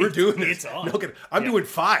 We're doing this. It's on. No kidding. I'm doing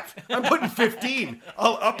 5. I'm putting 15.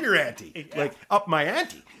 I'll up your ante, like up my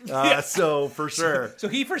ante." So for sure. So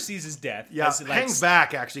he foresees his death. Yeah, hangs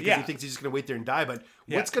back actually because he thinks he's just gonna wait there and die. But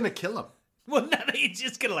what's gonna kill him? Well, no, he's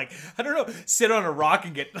just gonna sit on a rock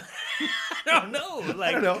and get. I don't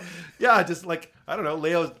know. Yeah, just like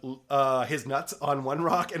lay his nuts on one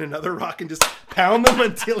rock and another rock and just pound them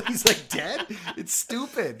until he's like dead. It's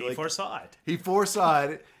stupid. He foresaw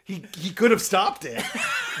it. He could have stopped it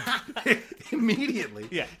immediately.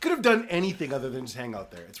 Yeah, could have done anything other than just hang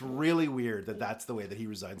out there. It's really weird that that's the way that he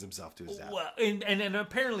resigns himself to his death. Well, and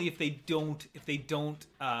apparently, if they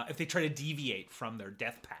try to deviate from their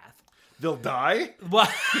death path. They'll die?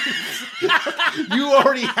 What? You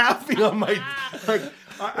already have me on my...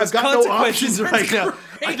 I've got no options right now.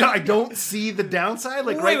 I don't see the downside.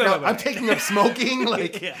 Like right now, I'm taking up smoking.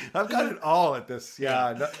 Like I've got it all at this.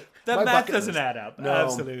 Yeah. The math doesn't add up. No,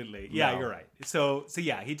 absolutely. Yeah, you're right. So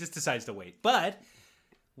he just decides to wait. But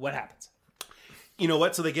what happens? You know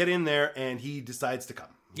what? So they get in there and he decides to come.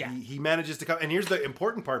 Yeah. He manages to come. And here's the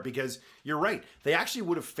important part, because you're right. They actually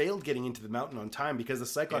would have failed getting into the mountain on time because the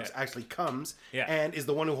Cyclops actually comes and is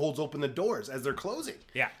the one who holds open the doors as they're closing.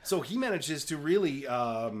 Yeah. So he manages to really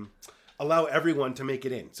allow everyone to make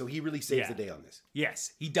it in. So he really saves the day on this.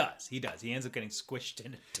 Yes, he does. He ends up getting squished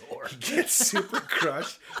in a door. He gets super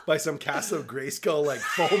crushed by some Castle of Grayskull like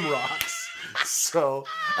foam rocks. So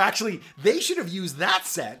actually, they should have used that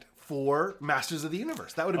set for Masters of the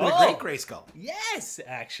Universe. That would have been a great Grayskull. Yes,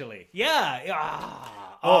 actually. Yeah.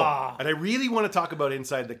 And I really want to talk about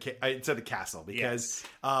inside the castle because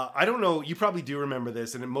I don't know, you probably do remember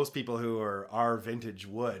this, and most people who are vintage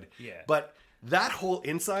would. Yeah. But that whole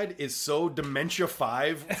inside is so Dementia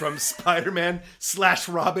 5 from Spider-Man /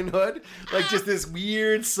 Robin Hood. Like just this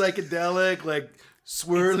weird psychedelic, like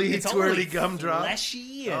twirly gumdrop.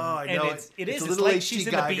 Fleshy I know. It's like she's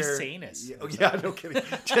in the Beast's anus. Yeah, no kidding.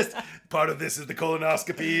 Just part of this is the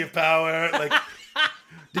colonoscopy of power. Like,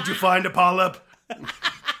 did you find a polyp?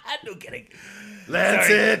 No kidding.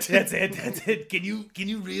 That's it. Can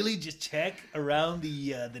you really just check around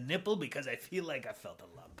the nipple, because I feel like I felt a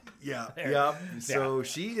lump. Yeah. So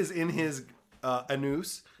she is in his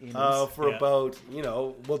anus for about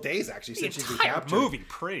days actually since she's been captured. Movie,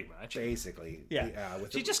 pretty much. Basically,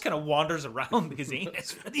 She just kind of wanders around his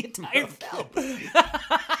anus for the entire film.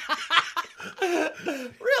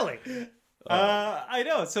 Really? I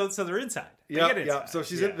know. So they're inside. Yeah. So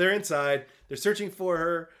they're inside. They're searching for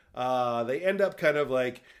her. They end up kind of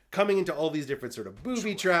like coming into all these different sort of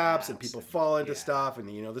booby traps, and people fall into stuff, and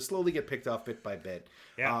they slowly get picked off bit by bit.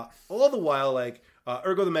 Yeah. All the while, like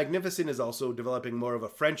Ergo the Magnificent is also developing more of a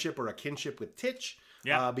friendship or a kinship with Titch.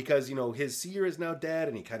 Yeah. Because his seer is now dead,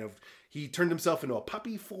 and he turned himself into a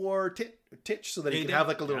puppy for Titch so that he could have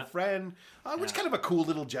like a little friend, which kind of a cool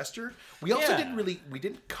little gesture. We also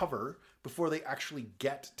didn't cover, before they actually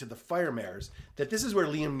get to the fire mares that this is where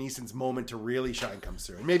Liam Neeson's moment to really shine comes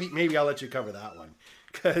through. And maybe I'll let you cover that one.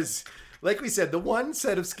 Because, like we said, the one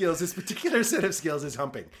set of skills, this particular set of skills is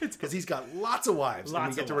humping. Because he's got lots of wives, and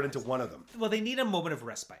we get to run into one of them. Well, they need a moment of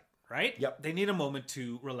respite, right? Yep. They need a moment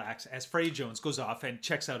to relax as Freddie Jones goes off and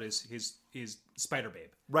checks out his spider babe.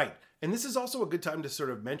 Right. And this is also a good time to sort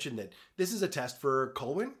of mention that this is a test for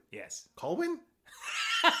Colwyn. Yes. Colwyn?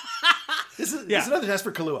 This is another test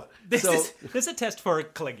for Kahlua. This is a test for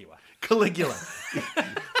Caligula. Caligula.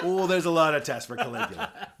 Oh, there's a lot of tests for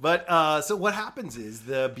Caligula. But so what happens is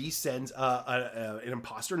the beast sends an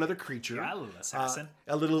imposter, another creature, a little assassin,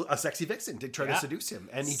 a sexy vixen to try to seduce him,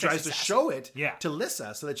 and he tries to show it to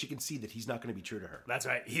Lissa so that she can see that he's not going to be true to her. That's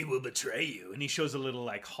right. He will betray you, and he shows a little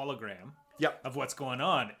like hologram of what's going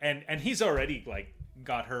on, and he's already like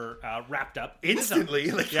got her wrapped up instantly.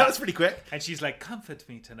 Like that was pretty quick, and she's like, "Comfort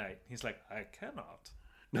me tonight." He's like, "I cannot."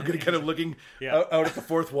 Nobody kind of looking out at the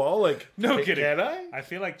fourth wall, like, no kidding. Can I? I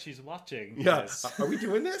feel like she's watching. Yeah. This. Are we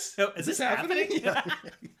doing this? Is this happening? Yeah.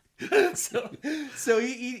 so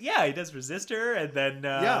he does resist her, and then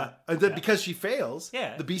and then because she fails,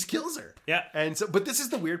 the beast kills her. Yeah. And so, but this is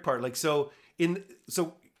the weird part. Like, so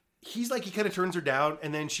he's like, he kind of turns her down,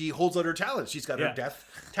 and then she holds out her talents. She's got her death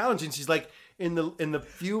talents, and she's like, in the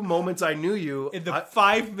few moments I knew you, in the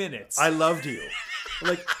 5 minutes, I loved you.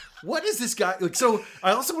 Like, what is this guy? Like, so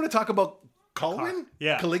I also want to talk about Colwyn?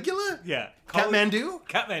 Caligula? Yeah. Catmandu?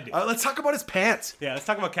 Let's talk about his pants. Yeah, let's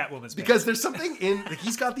talk about Catwoman's because pants. There's something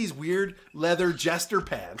he's got these weird leather jester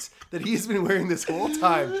pants that he's been wearing this whole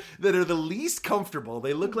time that are the least comfortable.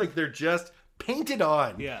 They look like they're just painted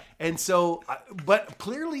on. Yeah. And so, but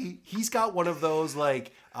clearly he's got one of those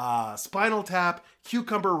like Spinal Tap,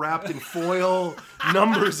 cucumber wrapped in foil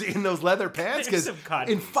numbers in those leather pants. Because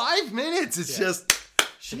in 5 minutes, it's just...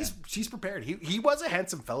 She's prepared. He was a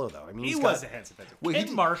handsome fellow, though. I mean, he was a handsome fellow.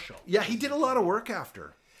 Ken Marshall. Yeah, he did a lot of work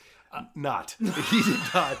after. He did not.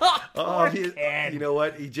 You know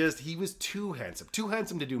what? He was too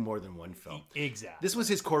handsome to do more than one film. Exactly. This was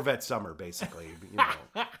his Corvette summer, basically.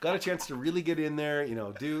 Got a chance to really get in there.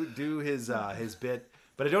 Do his bit.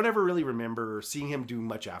 But I don't ever really remember seeing him do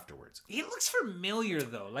much afterwards. He looks familiar,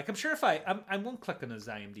 though. Like, I'm sure if I won't click on his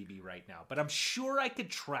IMDb right now, but I'm sure I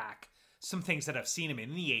could track some things that I've seen him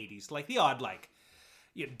in the 80s, like the odd, like,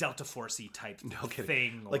 Delta Force-y type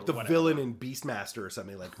thing. Like the villain in Beastmaster or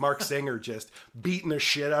something, like Mark Singer just beating the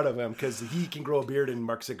shit out of him because he can grow a beard and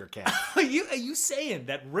Mark Singer can't. Are you saying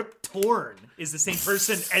that Rip Torn is the same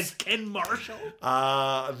person as Ken Marshall?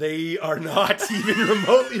 They are not even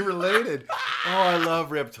remotely related. Oh, I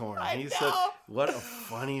love Rip Torn. What a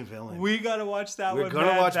funny villain. We gotta watch that one. We're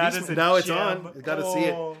gonna watch Beastmaster. Now it's on. You gotta see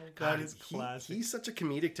it. God, that is classic. He's such a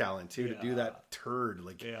comedic talent too to do that turd.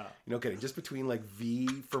 Like, kidding. Just between like V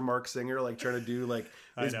for Mark Singer, like trying to do like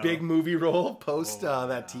his big movie role post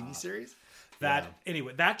that TV series.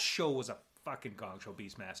 Anyway, that show was a fucking gong show,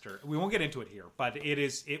 Beastmaster. We won't get into it here, but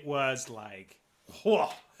it was like, whoa.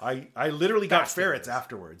 I literally got ferrets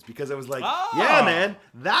afterwards because I was like, yeah, man,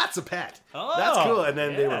 that's a pet. That's cool. And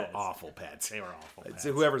then they were awful pets. They were awful pets.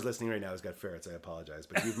 So whoever's listening right now has got ferrets. I apologize,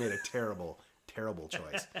 but you've made a terrible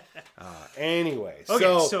choice. Anyway,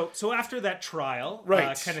 so after that trial,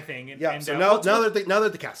 kind of thing, so now they're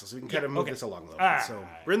at the castle, so we can kind of move this along a little bit. So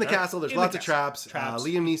we're in the castle. There's lots of traps.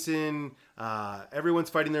 Liam Neeson, everyone's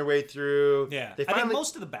fighting their way through. Yeah, I think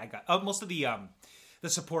most of the bad guys, most of the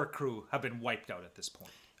support crew have been wiped out at this point.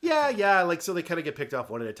 Yeah, like, so they kind of get picked off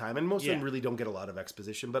one at a time, and most of them really don't get a lot of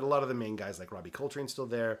exposition, but a lot of the main guys, like Robbie Coltrane's still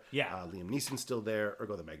there, Liam Neeson's still there,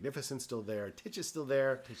 Ergo the Magnificent's still there, Titch is still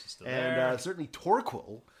there, and certainly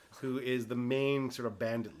Torquil, who is the main sort of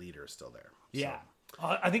bandit leader, is still there. Yeah.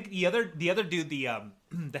 So. I think the other dude,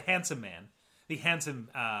 the handsome man, the handsome,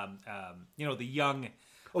 the young...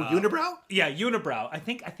 Unibrow? Yeah, Unibrow. I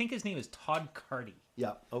think his name is Todd Carty.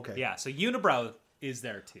 Yeah, okay. Yeah, so Unibrow is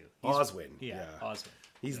there too. Oswin. Yeah, Oswin.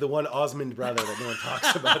 He's the one Osmond brother that no one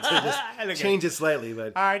talks about. So just change it slightly,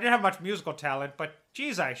 but I didn't have much musical talent, but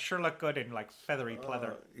geez, I sure look good in like feathery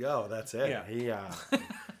pleather. That's it. Yeah.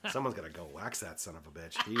 Someone's gonna go wax that son of a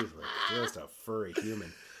bitch. He's like just a furry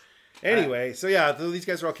human. Anyway, so these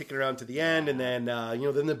guys are all kicking around to the end, and then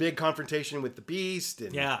then the big confrontation with the beast,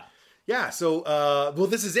 and so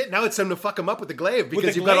this is it. Now it's time to fuck him up with the glaive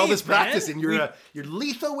because you've got all this practice, and you're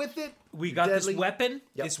lethal with it. We got this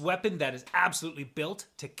weapon that is absolutely built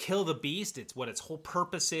to kill the beast. It's what its whole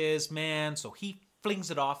purpose is, man. So he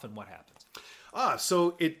flings it off, and what happens?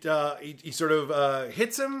 So it he sort of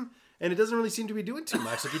hits him, and it doesn't really seem to be doing too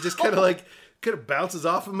much. Like, he just kind of bounces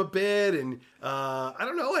off him a bit, and I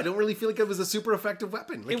don't know. I don't really feel like it was a super effective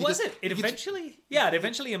weapon. Like, it wasn't. It eventually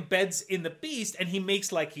embeds in the beast, and he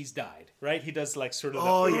makes like he's died. Right? He does like sort of.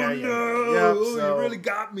 Yeah. You really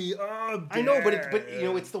got me. Oh, I know, but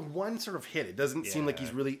it's the one sort of hit. It doesn't seem like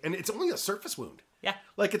he's really, and it's only a surface wound. Yeah,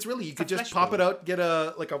 like it's really, you could just pop it out, get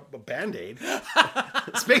a Band-Aid,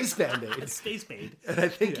 space Band-Aid, space Band, and I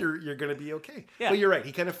think you're gonna be okay. Yeah. But you're right.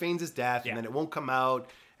 He kind of feigns his death, and then it won't come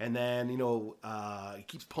out, and then he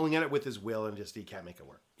keeps pulling at it with his will, and just he can't make it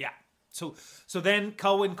work. Yeah. So then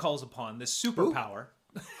Colwyn calls upon this superpower.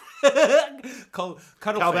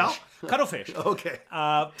 Cuttlefish. Okay.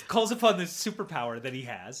 Calls upon this superpower that he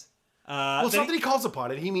has. It's not that he calls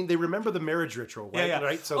upon it. They remember the marriage ritual, right? Yeah.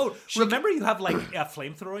 Right? So remember you have like a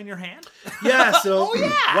flamethrower in your hand? Yeah, so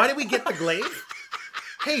why did we get the glaive?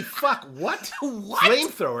 Hey, fuck, what?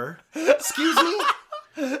 Flamethrower? Excuse me?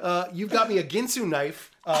 You've got me a Ginsu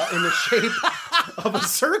knife in the shape of a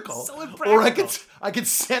circle. So impractical. Or I could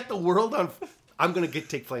set the world on... I'm going to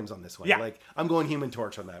take flames on this one. Yeah. Like, I'm going Human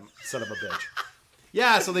Torch on that son of a bitch.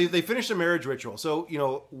 Yeah, so they finished the marriage ritual. So,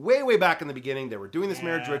 way back in the beginning, they were doing this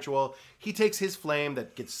marriage ritual. He takes his flame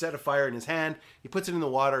that gets set afire in his hand. He puts it in the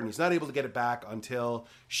water, and he's not able to get it back until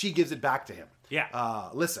she gives it back to him. Yeah.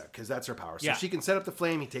 Lissa, because that's her power. So she can set up the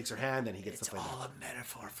flame. He takes her hand, then he gets the flame. It's all a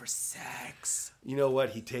metaphor for sex. You know what?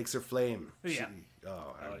 He takes her flame. Yeah.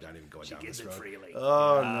 I'm not even going down She gives this it road. freely.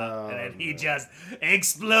 Oh, no. And then he just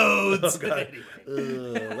explodes. Oh,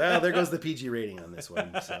 anyway. Well, there goes the PG rating on this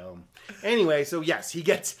one. So, anyway, yes, he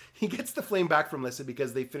gets the flame back from Lissa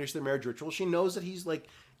because they finished their marriage ritual. She knows that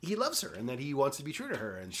he loves her and that he wants to be true to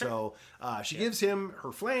her. And so she gives him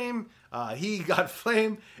her flame. He got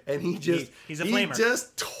flame, and he's a flamer. He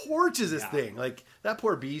just torches this thing. Like, that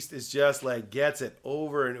poor beast is just like gets it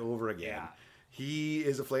over and over again. Yeah. He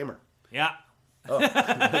is a flamer. Yeah. Oh.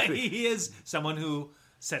 He is someone who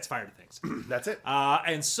sets fire to things. That's it.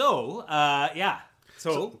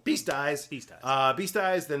 So Beast dies. Beast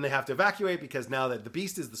dies. Then they have to evacuate because now that the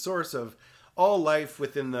Beast is the source of all life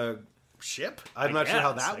within the ship. I'm not sure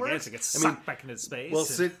how that works. It gets sucked back into space. Well,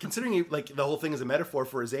 considering the whole thing is a metaphor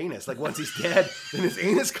for his anus. Like, once he's dead, then his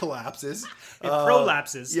anus collapses. It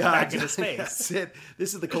prolapses back into space. That's it.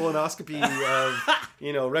 This is the colonoscopy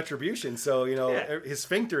of retribution. So his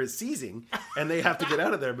sphincter is seizing, and they have to get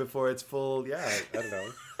out of there before it's full. Yeah, I don't know.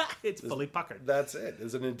 It's fully puckered. That's it.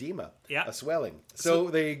 There's an edema. Yeah, a swelling.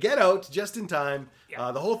 So they get out just in time.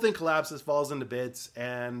 Yeah. The whole thing collapses, falls into bits,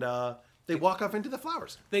 and. They walk off into the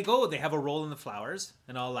flowers. They have a roll in the flowers,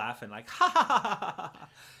 and all laugh and like, ha ha ha ha ha.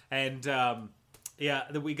 And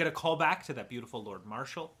we get a call back to that beautiful Lord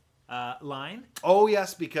Marshal line. Oh,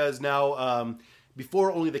 yes, because now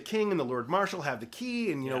before only the king and the Lord Marshal have the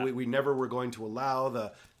key, and we never were going to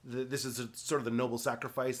allow this is sort of the noble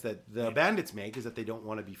sacrifice that the bandits make, is that they don't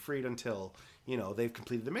want to be freed until, they've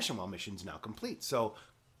completed the mission. Well, mission's now complete. So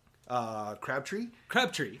Crabtree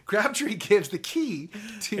gives the key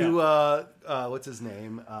to what's his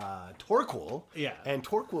name, Torquil. Yeah, and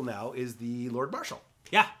Torquil now is the Lord Marshal.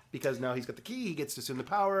 Yeah, because now he's got the key, he gets to assume the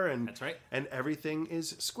power, and that's right. And everything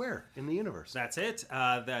is square in the universe. That's it.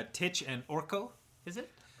 The Titch and Orko, is it?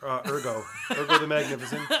 Ergo the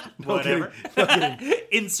Magnificent. Whatever. No kidding.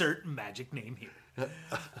 Insert magic name here.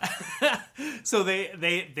 So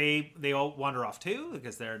they all wander off too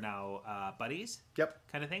because they're now buddies. Yep.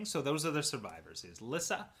 Kind of thing. So those are the survivors: is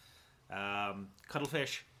Lissa,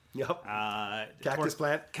 Cuttlefish. Yep. Cactus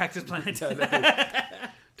plant.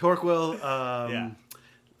 Torquil.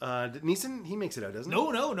 Neeson, he makes it out, doesn't he?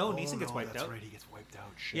 No. Neeson gets wiped out. That's right, he gets wiped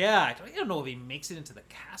out. Shit. Yeah, I don't know if he makes it into the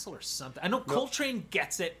castle or something. I know Coltrane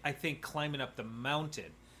gets it, I think, climbing up the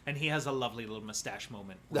mountain. And he has a lovely little mustache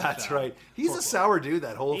moment. That's right. He's Torquil. A sour dude,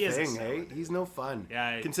 that whole thing, hey? He's no fun.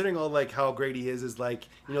 Yeah. Considering all, how great he is the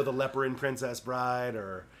leper in Princess Bride,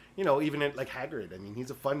 or, even like Hagrid. I mean, he's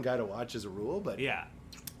a fun guy to watch as a rule, but... Yeah.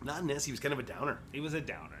 Not in this. He was kind of a downer. He was a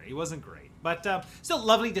downer. He wasn't great. But still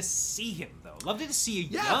lovely to see him, though. Lovely to see you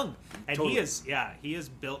young. And totally. He is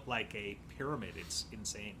built like a pyramid. It's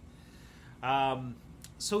insane.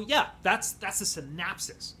 So that's the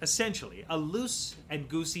synopsis, essentially. A loose and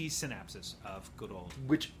goosey synopsis of good old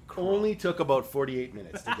Which Krull. Only took about 48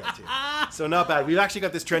 minutes to get to. So not bad. We've actually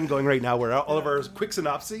got this trend going right now where all of our quick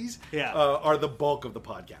synopses are the bulk of the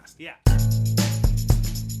podcast. Yeah.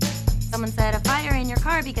 Someone set a fire in your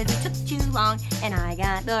car because it took too long, and I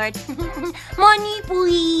got bored. Money,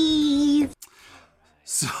 please.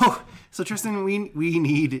 So Tristan, we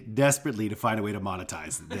need desperately to find a way to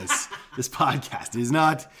monetize this podcast. It is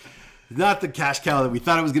not not the cash cow that we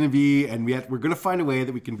thought it was going to be, and yet we're going to find a way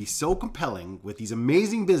that we can be so compelling with these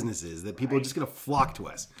amazing businesses that people are just going to flock to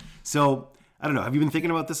us. So, I don't know. Have you been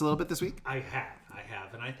thinking about this a little bit this week? I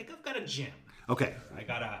have, and I think I've got a gem. Okay.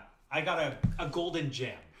 I got a golden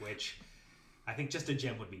gem, which I think just a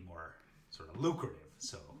gem would be more sort of lucrative.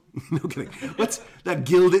 So. No kidding. What's that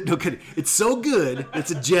gilded? No kidding. It's so good.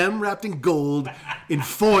 It's a gem wrapped in gold, in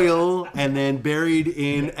foil, and then buried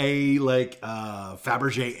in a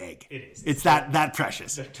Fabergé egg. It is. It's that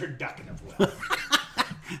precious. The turducken of wealth.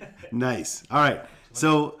 Nice. All right.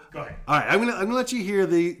 So go ahead. All right. I'm gonna let you hear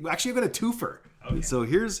the. Actually, I've got a twofer. Okay. So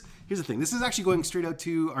here's the thing. This is actually going straight out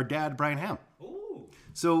to our dad, Brian Ham. Ooh.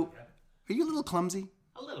 So, are you a little clumsy?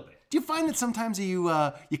 A little bit. Do you find that sometimes you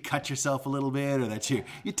cut yourself a little bit, or that you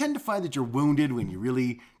tend to find that you're wounded when you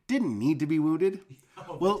really didn't need to be wounded?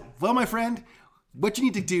 Well, my friend, what you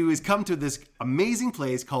need to do is come to this amazing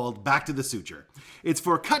place called Back to the Suture. It's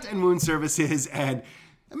for cut and wound services, and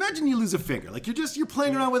imagine you lose a finger. Like you're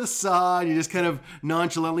playing around with a saw, and you're just kind of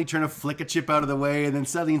nonchalantly trying to flick a chip out of the way, and then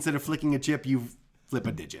suddenly instead of flicking a chip, you flip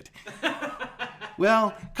a digit.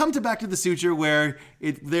 Well, come to Back to the Suture, where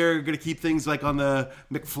they're going to keep things like on the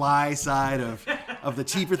McFly side of the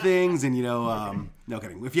cheaper things. And, no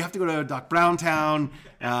kidding. If you have to go to Doc Brown Town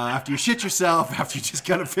after you shit yourself, after you just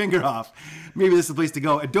cut a finger off, maybe this is the place to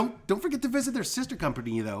go. And don't forget to visit their sister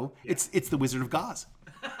company, though. Yeah. It's the Wizard of Gauze.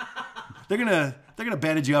 They're gonna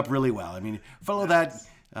bandage you up really well. I mean, follow that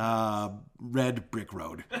red brick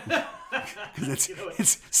road because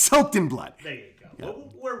it's soaked in blood. There you go. Yeah.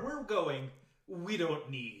 Well, where we're going, we don't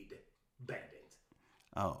need Band-Aids.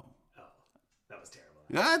 Oh, that was terrible.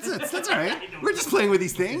 That's all right. We're just playing with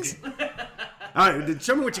these things. All right,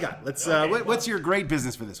 show me what you got. Let's. Okay, what's your great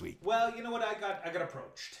business for this week? Well, you know what? I got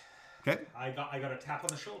approached. Okay. I got a tap on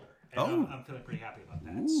the shoulder. And I'm feeling pretty happy about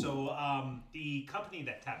that. Ooh. So the company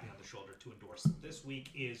that tapped me on the shoulder to endorse this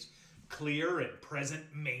week is Clear and Present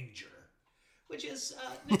Manger, which is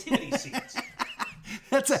nativity scenes.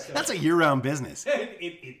 That's a year-round business.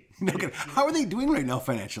 It no, how are they doing right now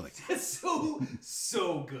financially?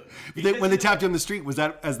 So good. When they tapped you on the street, was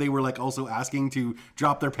that as they were also asking to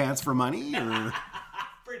drop their pants for money, or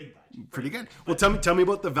pretty much? Pretty good. Well, tell me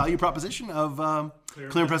about the value proposition of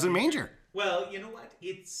Clear and Present Manger. Well, you know what?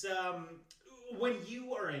 It's when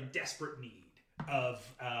you are in desperate need of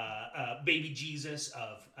baby Jesus,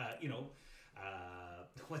 of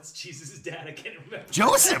what's Jesus' dad? I can't remember.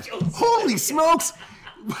 Joseph. Holy smokes!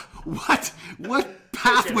 What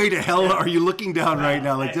pathway to hell are you looking down right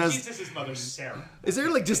now? Jesus' mother, Sarah. Is there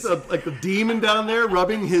just a demon down there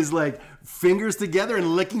rubbing his fingers together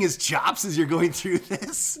and licking his chops as you're going through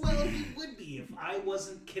this? Well, he would be if I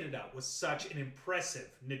wasn't kitted out with such an impressive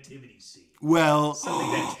nativity scene. Well,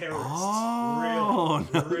 something that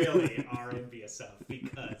terrorists really are envious of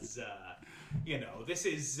because this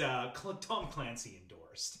is Tom Clancy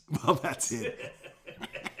endorsed. Well, that's it.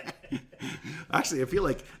 Actually, I feel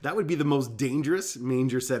like that would be the most dangerous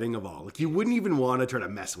manger setting of all. You wouldn't even want to try to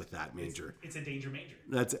mess with that manger. It's a danger manger.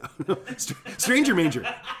 That's stranger manger.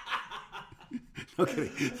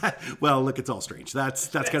 Okay. Well, look, it's all strange. That's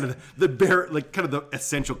kind of the bare, kind of the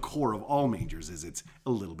essential core of all mangers is it's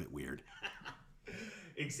a little bit weird.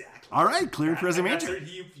 Exactly. All right, Clear and Present Manger.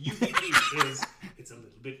 UPG is it's a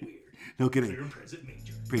little bit weird. No kidding. Clear and Present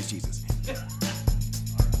Manger. Praise Jesus.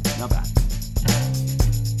 Not bad.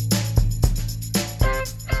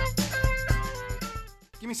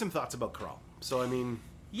 Give me some thoughts about Krull. So, I mean...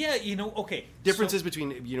 Yeah, okay. Differences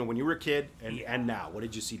between, when you were a kid and now. What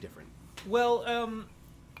did you see different? Well,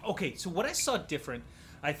 okay, so what I saw different,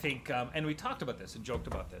 I think, and we talked about this and joked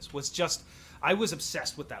about this, was just I was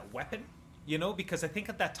obsessed with that weapon, because I think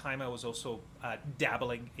at that time I was also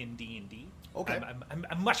dabbling in D&D. Okay.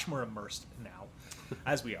 I'm much more immersed now,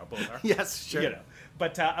 as we both are. Yes, sure.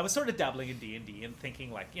 But I was sort of dabbling in D&D and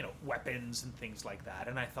thinking weapons and things like that,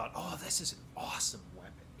 and I thought, oh, this is an awesome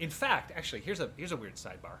weapon. In fact, actually, here's a weird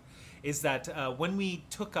sidebar, is that when we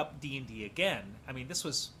took up D&D again, I mean, this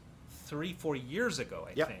was 3-4 years ago,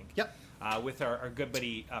 I think. Yep. With our good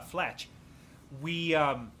buddy Fletch,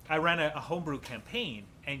 I ran a homebrew campaign,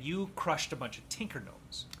 and you crushed a bunch of tinker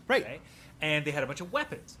gnomes. Right. Okay? And they had a bunch of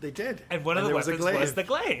weapons. They did. And one of the weapons was the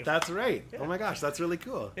glaive. That's right. Yeah. Oh my gosh, that's really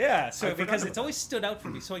cool. Yeah, so because it's always stood out for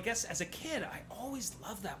me. So I guess as a kid, I always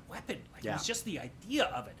loved that weapon. It was just the idea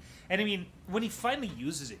of it. And I mean, when he finally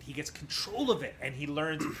uses it, he gets control of it, and he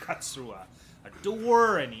learns and cuts through a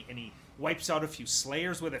door, and he wipes out a few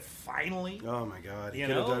slayers with it finally. Oh my god. He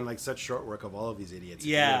could have done such short work of all of these idiots.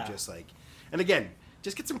 Yeah. Just and again,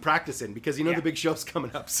 just get some practice in because the big show's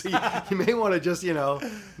coming up. So you may want to just,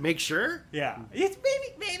 make sure. Yeah. It's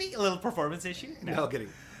maybe a little performance issue. No kidding.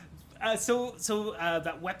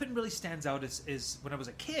 That weapon really stands out is when I was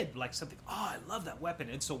a kid, like something, I love that weapon.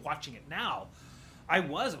 And so watching it now, I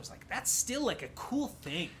was like, that's still like a cool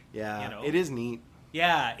thing. Yeah, you know? It is neat.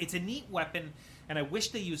 Yeah, it's a neat weapon, and I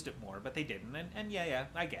wish they used it more, but they didn't. And yeah,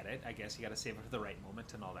 I get it. I guess you got to save it for the right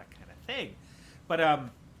moment and all that kind of thing. But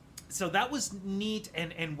so that was neat.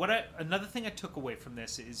 And another thing I took away from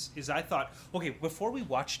this is I thought, okay, before we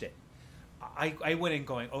watched it, I went in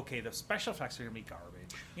going, okay, the special effects are gonna be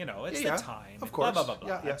garbage. You know, it's the time. Of course. Blah blah blah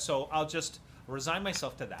blah. Yeah. And so I'll just resign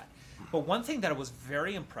myself to that. But one thing that I was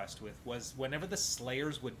very impressed with was whenever the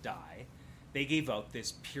Slayers would die, they gave out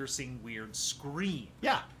this piercing, weird scream.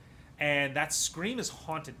 Yeah. And that scream has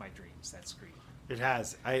haunted my dreams, that scream. It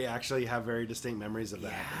has. I actually have very distinct memories of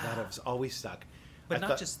that. Yeah. That has always stuck. But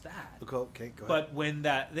not just that. Okay, go ahead. But when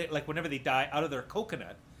whenever they die, out of their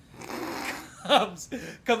coconut comes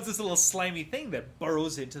this little slimy thing that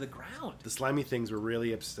burrows into the ground. The slimy things were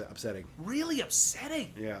really upsetting. Really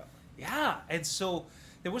upsetting. Yeah. Yeah. And so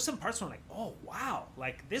there were some parts where I'm like, oh, wow.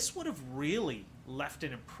 Like, this would have really left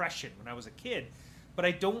an impression when I was a kid. But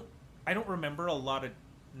I don't remember a lot of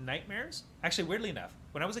nightmares. Actually, weirdly enough,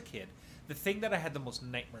 when I was a kid, the thing that I had the most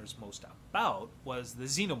nightmares about was the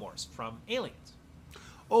xenomorphs from Aliens.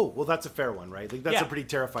 Oh, well, that's a fair one, right? Like, that's Yeah. a pretty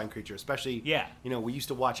terrifing creature, especially, Yeah. We used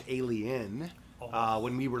to watch Alien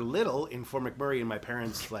when we were little in Fort McMurray in my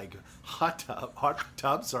parents' like hot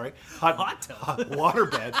water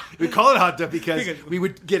bed. We call it hot tub because we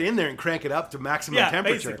would get in there and crank it up to maximum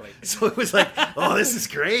temperature. Basically. So it was like, oh, this is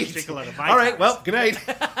great. Drink a lot of All right, Vitamin. well, good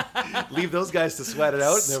night. Leave those guys to sweat it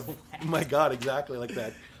out. And oh my God, exactly like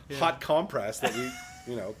that hot compress that we,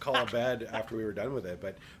 call a bed after we were done with it.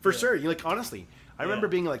 But for sure, honestly, I remember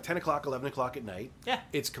being like 10 o'clock, 11 o'clock at night. Yeah.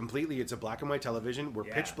 It's a black and white television. We're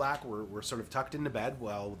pitch black. We're sort of tucked into bed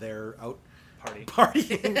while they're out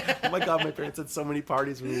partying. Oh my God, my parents had so many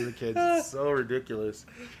parties when we were kids. It's so ridiculous.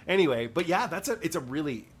 Anyway, but yeah, it's a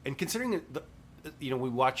really, and considering we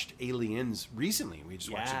watched Aliens recently. We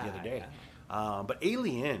just watched it the other day. Yeah. But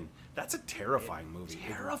Alien, that's a terrifying movie.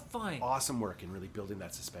 Terrifying. Awesome work in really building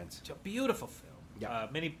that suspense. It's a beautiful film. Yeah.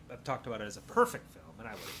 Many have talked about it as a perfect film, and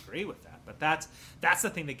I would agree with that. But that's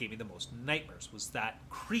the thing that gave me the most nightmares, was that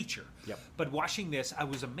creature. Yep. But watching this, I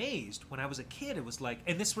was amazed. When I was a kid, it was like,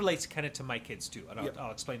 and this relates kind of to my kids too, and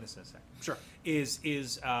I'll explain this in a second. Sure. Is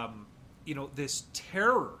this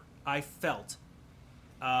terror I felt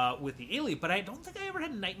with the alien, but I don't think I ever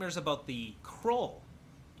had nightmares about the Krull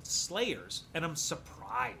Slayers, and I'm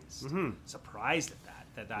surprised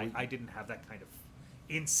at that I didn't have that kind of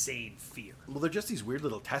insane fear. Well, they're just these weird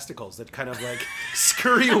little testicles that kind of like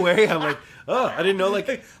scurry away. I'm like, oh, I didn't know.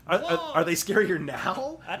 Like, are they scarier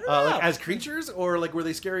now? I don't know. Like as creatures, or like were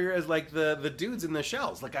they scarier as like the dudes in the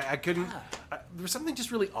shells? Like I couldn't. There was something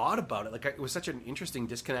just really odd about it. Like it was such an interesting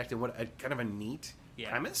disconnect and what a kind of a neat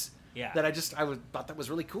premise. Yeah. That I thought that was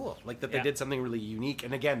really cool. Like that they did something really unique.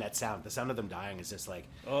 And again, the sound of them dying is just like,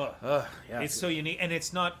 yeah. It's so unique, and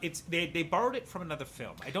it's not. They borrowed it from another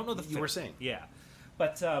film. I don't know the film. You were saying, yeah.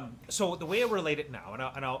 But so the way I relate it now,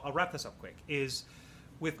 and I'll wrap this up quick, is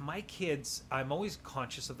with my kids, I'm always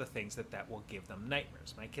conscious of the things that will give them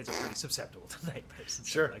nightmares. My kids are pretty susceptible to nightmares and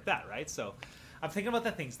stuff like that, right? So I'm thinking about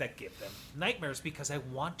the things that give them nightmares because I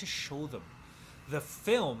want to show them the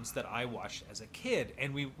films that I watched as a kid.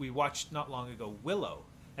 And we watched not long ago Willow,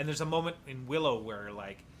 and there's a moment in Willow where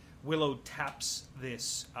like Willow taps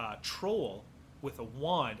this troll with a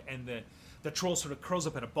wand, and the troll sort of curls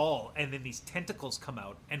up in a ball, and then these tentacles come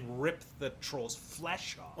out and rip the troll's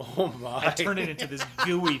flesh off. Oh my! And turn it into this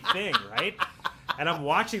gooey thing, right? And I'm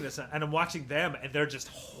watching this, and I'm watching them, and they're just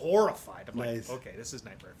horrified. I'm like, okay, this is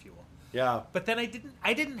nightmare fuel. Yeah. But then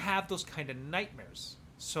I didn't have those kind of nightmares,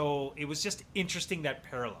 so it was just interesting, that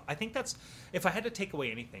parallel. I think that's, if I had to take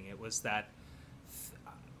away anything, it was that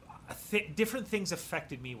different things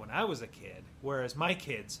affected me when I was a kid, whereas my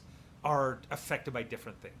kids are affected by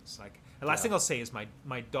different things. Like, the last thing I'll say is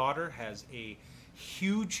my daughter has a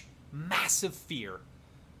huge, massive fear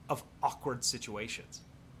of awkward situations.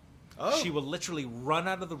 Oh. She will literally run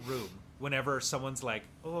out of the room whenever someone's like,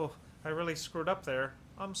 oh, I really screwed up there.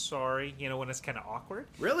 I'm sorry. When it's kind of awkward.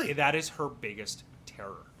 Really? That is her biggest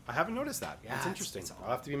terror. I haven't noticed that. Yeah, That's interesting.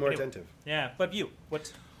 I'll have to be more attentive. Yeah, but what'd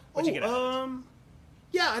you get out?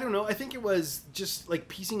 Yeah, I don't know. I think it was just like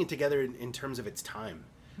piecing it together in terms of its time.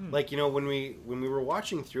 Like, when we were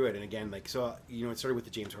watching through it, and again, like, so, it started with the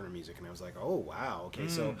James Horner music, and I was like, oh, wow, okay,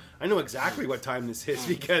 so I know exactly what time this is,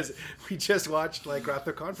 because we just watched, like, Wrath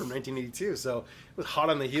of Khan from 1982, so it was hot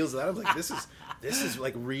on the heels of that. I was like, this is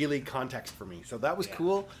like, really context for me, so that was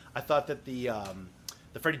cool. I thought that the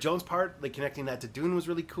Freddie Jones part, like, connecting that to Dune was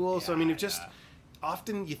really cool, so, I mean, it just,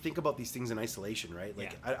 often you think about these things in isolation, right?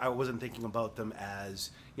 Like I wasn't thinking about them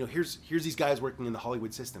as, here's these guys working in the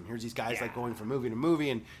Hollywood system. Here's these guys like going from movie to movie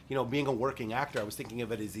and, being a working actor. I was thinking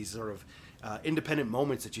of it as these sort of independent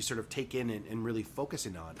moments that you sort of take in and really focus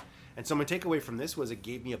in on. And so my takeaway from this was it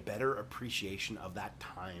gave me a better appreciation of that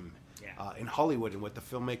time in Hollywood and what the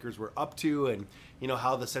filmmakers were up to, and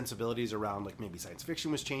how the sensibilities around like maybe science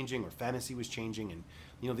fiction was changing or fantasy was changing, and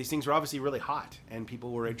these things were obviously really hot and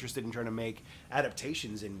people were interested in trying to make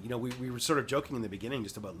adaptations. And we were sort of joking in the beginning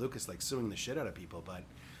just about Lucas like suing the shit out of people, but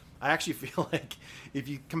I actually feel like if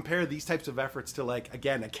you compare these types of efforts to like,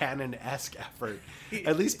 again, a Canon-esque effort,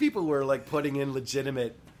 at least people were like putting in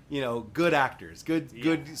legitimate, good actors,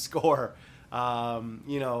 good score.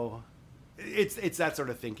 It's that sort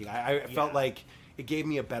of thinking. I felt like it gave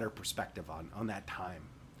me a better perspective on that time.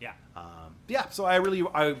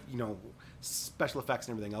 So special effects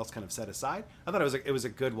and everything else kind of set aside, I thought it was a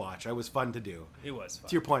good watch. It was fun to do. It was fun.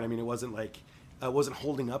 To your point, I mean, it wasn't like wasn't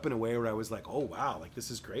holding up in a way where I was like, oh wow, like this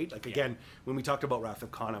is great. Like again, when we talked about Wrath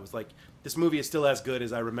of Khan, I was like, this movie is still as good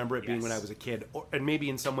as I remember it being when I was a kid, and maybe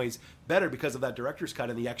in some ways better because of that director's cut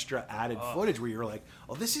and the extra added footage where you're like,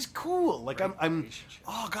 oh, this is cool. Like I'm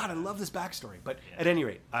oh god, I love this backstory. But at any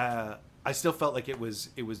rate, I still felt like it was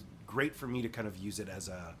great for me to kind of use it as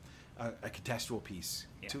a contextual piece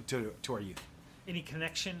to our youth. Any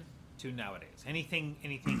connection to nowadays? Anything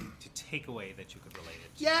to take away that you could relate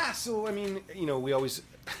it to? Yeah, so I mean, we always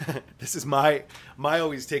this is my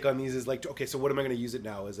always take on these is like, okay, so what am I going to use it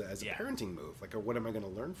now as a parenting move? Like, or what am I going to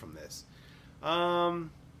learn from this? I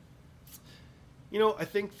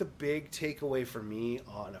think the big takeaway for me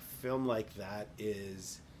on a film like that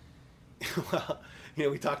is, well,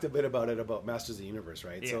 we talked a bit about Masters of the Universe,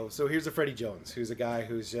 right? Yeah. So here's a Freddie Jones, who's a guy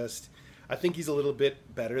who's just, I think he's a little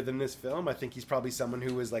bit better than this film. I think he's probably someone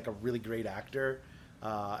who is like a really great actor,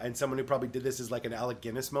 and someone who probably did this as like an Alec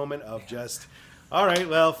Guinness moment of just, all right,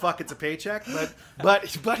 well, fuck, it's a paycheck, but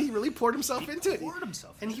he really poured himself into it.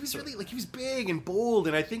 And he was really like, he was big and bold,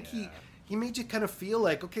 and I think he made you kind of feel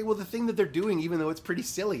like, okay, well, the thing that they're doing, even though it's pretty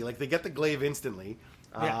silly, like they get the glaive instantly.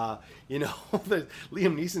 Liam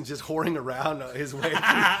Neeson's just whoring around his way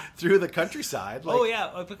through the countryside. Like,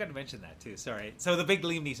 I forgot to mention that too. Sorry. So the big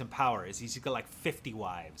Liam Neeson power is he's got like 50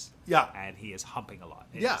 wives. Yeah. And he is humping a lot.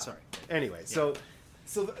 Sorry. Anyway, so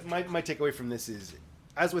my takeaway from this is,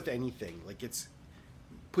 as with anything, like it's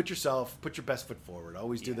put your best foot forward.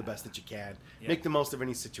 Always do the best that you can. Yeah. Make the most of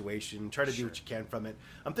any situation. Try to do what you can from it.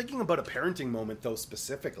 I'm thinking about a parenting moment though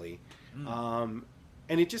specifically.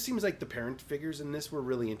 And it just seems like the parent figures in this were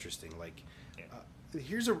really interesting. Like,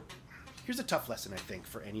 here's a tough lesson, I think,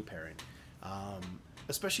 for any parent,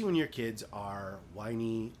 especially when your kids are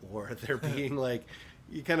whiny or they're being like,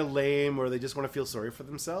 you kind of lame, or they just want to feel sorry for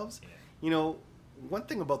themselves. Yeah. One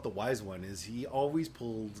thing about the wise one is he always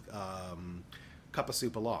pulled cup of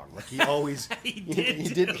soup along. Like he always he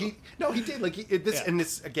did. Like and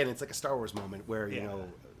this again, it's like a Star Wars moment where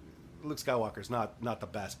Luke Skywalker's not the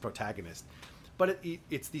best protagonist. But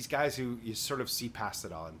it's these guys who you sort of see past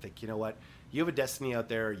it all and think, you know what, you have a destiny out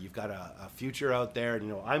there, you've got a future out there,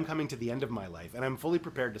 and I'm coming to the end of my life, and I'm fully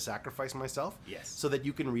prepared to sacrifice myself so that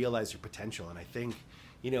you can realize your potential. And I think,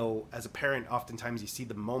 as a parent, oftentimes you see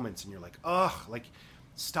the moments and you're like,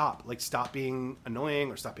 stop being annoying,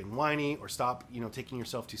 or stop being whiny, or stop, taking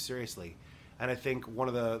yourself too seriously. And I think one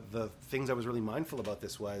of the things I was really mindful about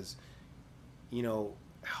this was,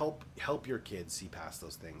 help your kids see past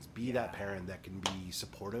those things. Be that parent that can be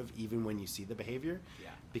supportive even when you see the behavior,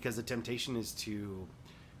 because the temptation is to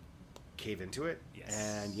cave into it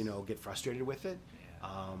and get frustrated with it.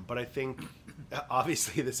 But I think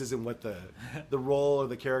obviously this isn't what the role or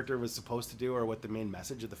the character was supposed to do, or what the main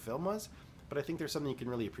message of the film was. But I think there's something you can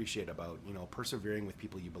really appreciate about persevering with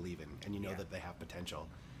people you believe in, and that they have potential,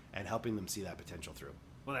 and helping them see that potential through.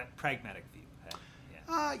 Well, that pragmatic view.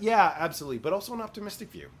 Yeah, absolutely, but also an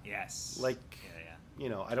optimistic view. Yes. Like,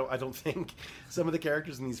 I don't think some of the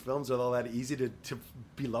characters in these films are all that easy to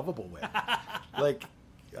be lovable with. Like,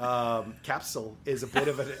 Capsule is a bit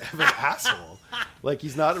of an asshole. Like,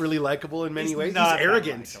 he's not really likable in many ways. He's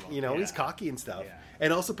arrogant, he's cocky and stuff,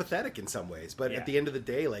 and also pathetic in some ways. But at the end of the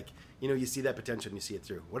day, like, you see that potential and you see it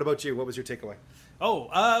through. What about you? What was your takeaway?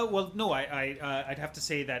 Well, no, I'd have to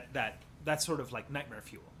say that's sort of like nightmare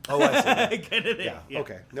fuel. Oh, I see. Kind of thing. Yeah.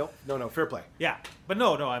 Okay. No. Fair play. Yeah, but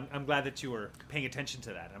no. I'm glad that you were paying attention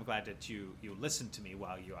to that. I'm glad that you listened to me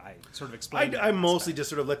while I sort of explained. I mostly just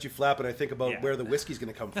sort of let you flap, and I think about where the whiskey's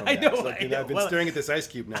going to come from. I know. I've been staring at this ice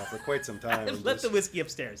cube now for quite some time. Let the whiskey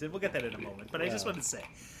upstairs, and we'll get that in a moment. But I just wanted to say,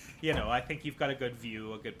 I think you've got a good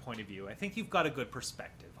view, a good point of view. I think you've got a good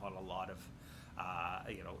perspective on a lot of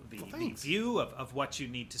the view of what you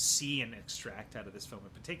need to see and extract out of this film in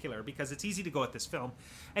particular, because it's easy to go at this film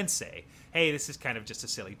and say, hey, this is kind of just a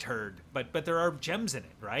silly turd, but there are gems in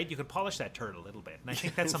it, right? You can polish that turd a little bit, and I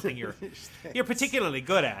think that's something you're particularly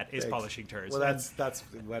good at, is polishing turds. Well, that's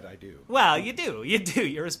what I do. Well, you do.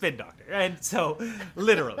 You're a spin doctor, and so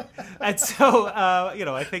literally, and so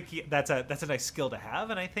I think that's a nice skill to have,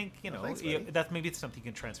 and I think that maybe it's something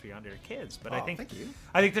you can transfer onto your kids. But I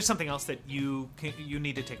think there's something else that you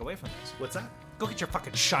need to take away from this. What's that? Go get your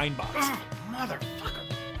fucking shine box,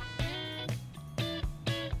 motherfucker.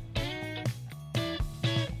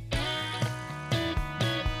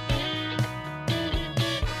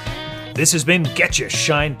 This has been Get Your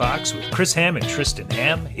Shine Box with Chris Ham and Tristan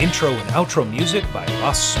Ham. Intro and outro music by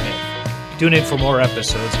Ross Smith. Tune in for more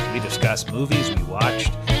episodes as we discuss movies we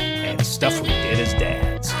watched and stuff we did as dads.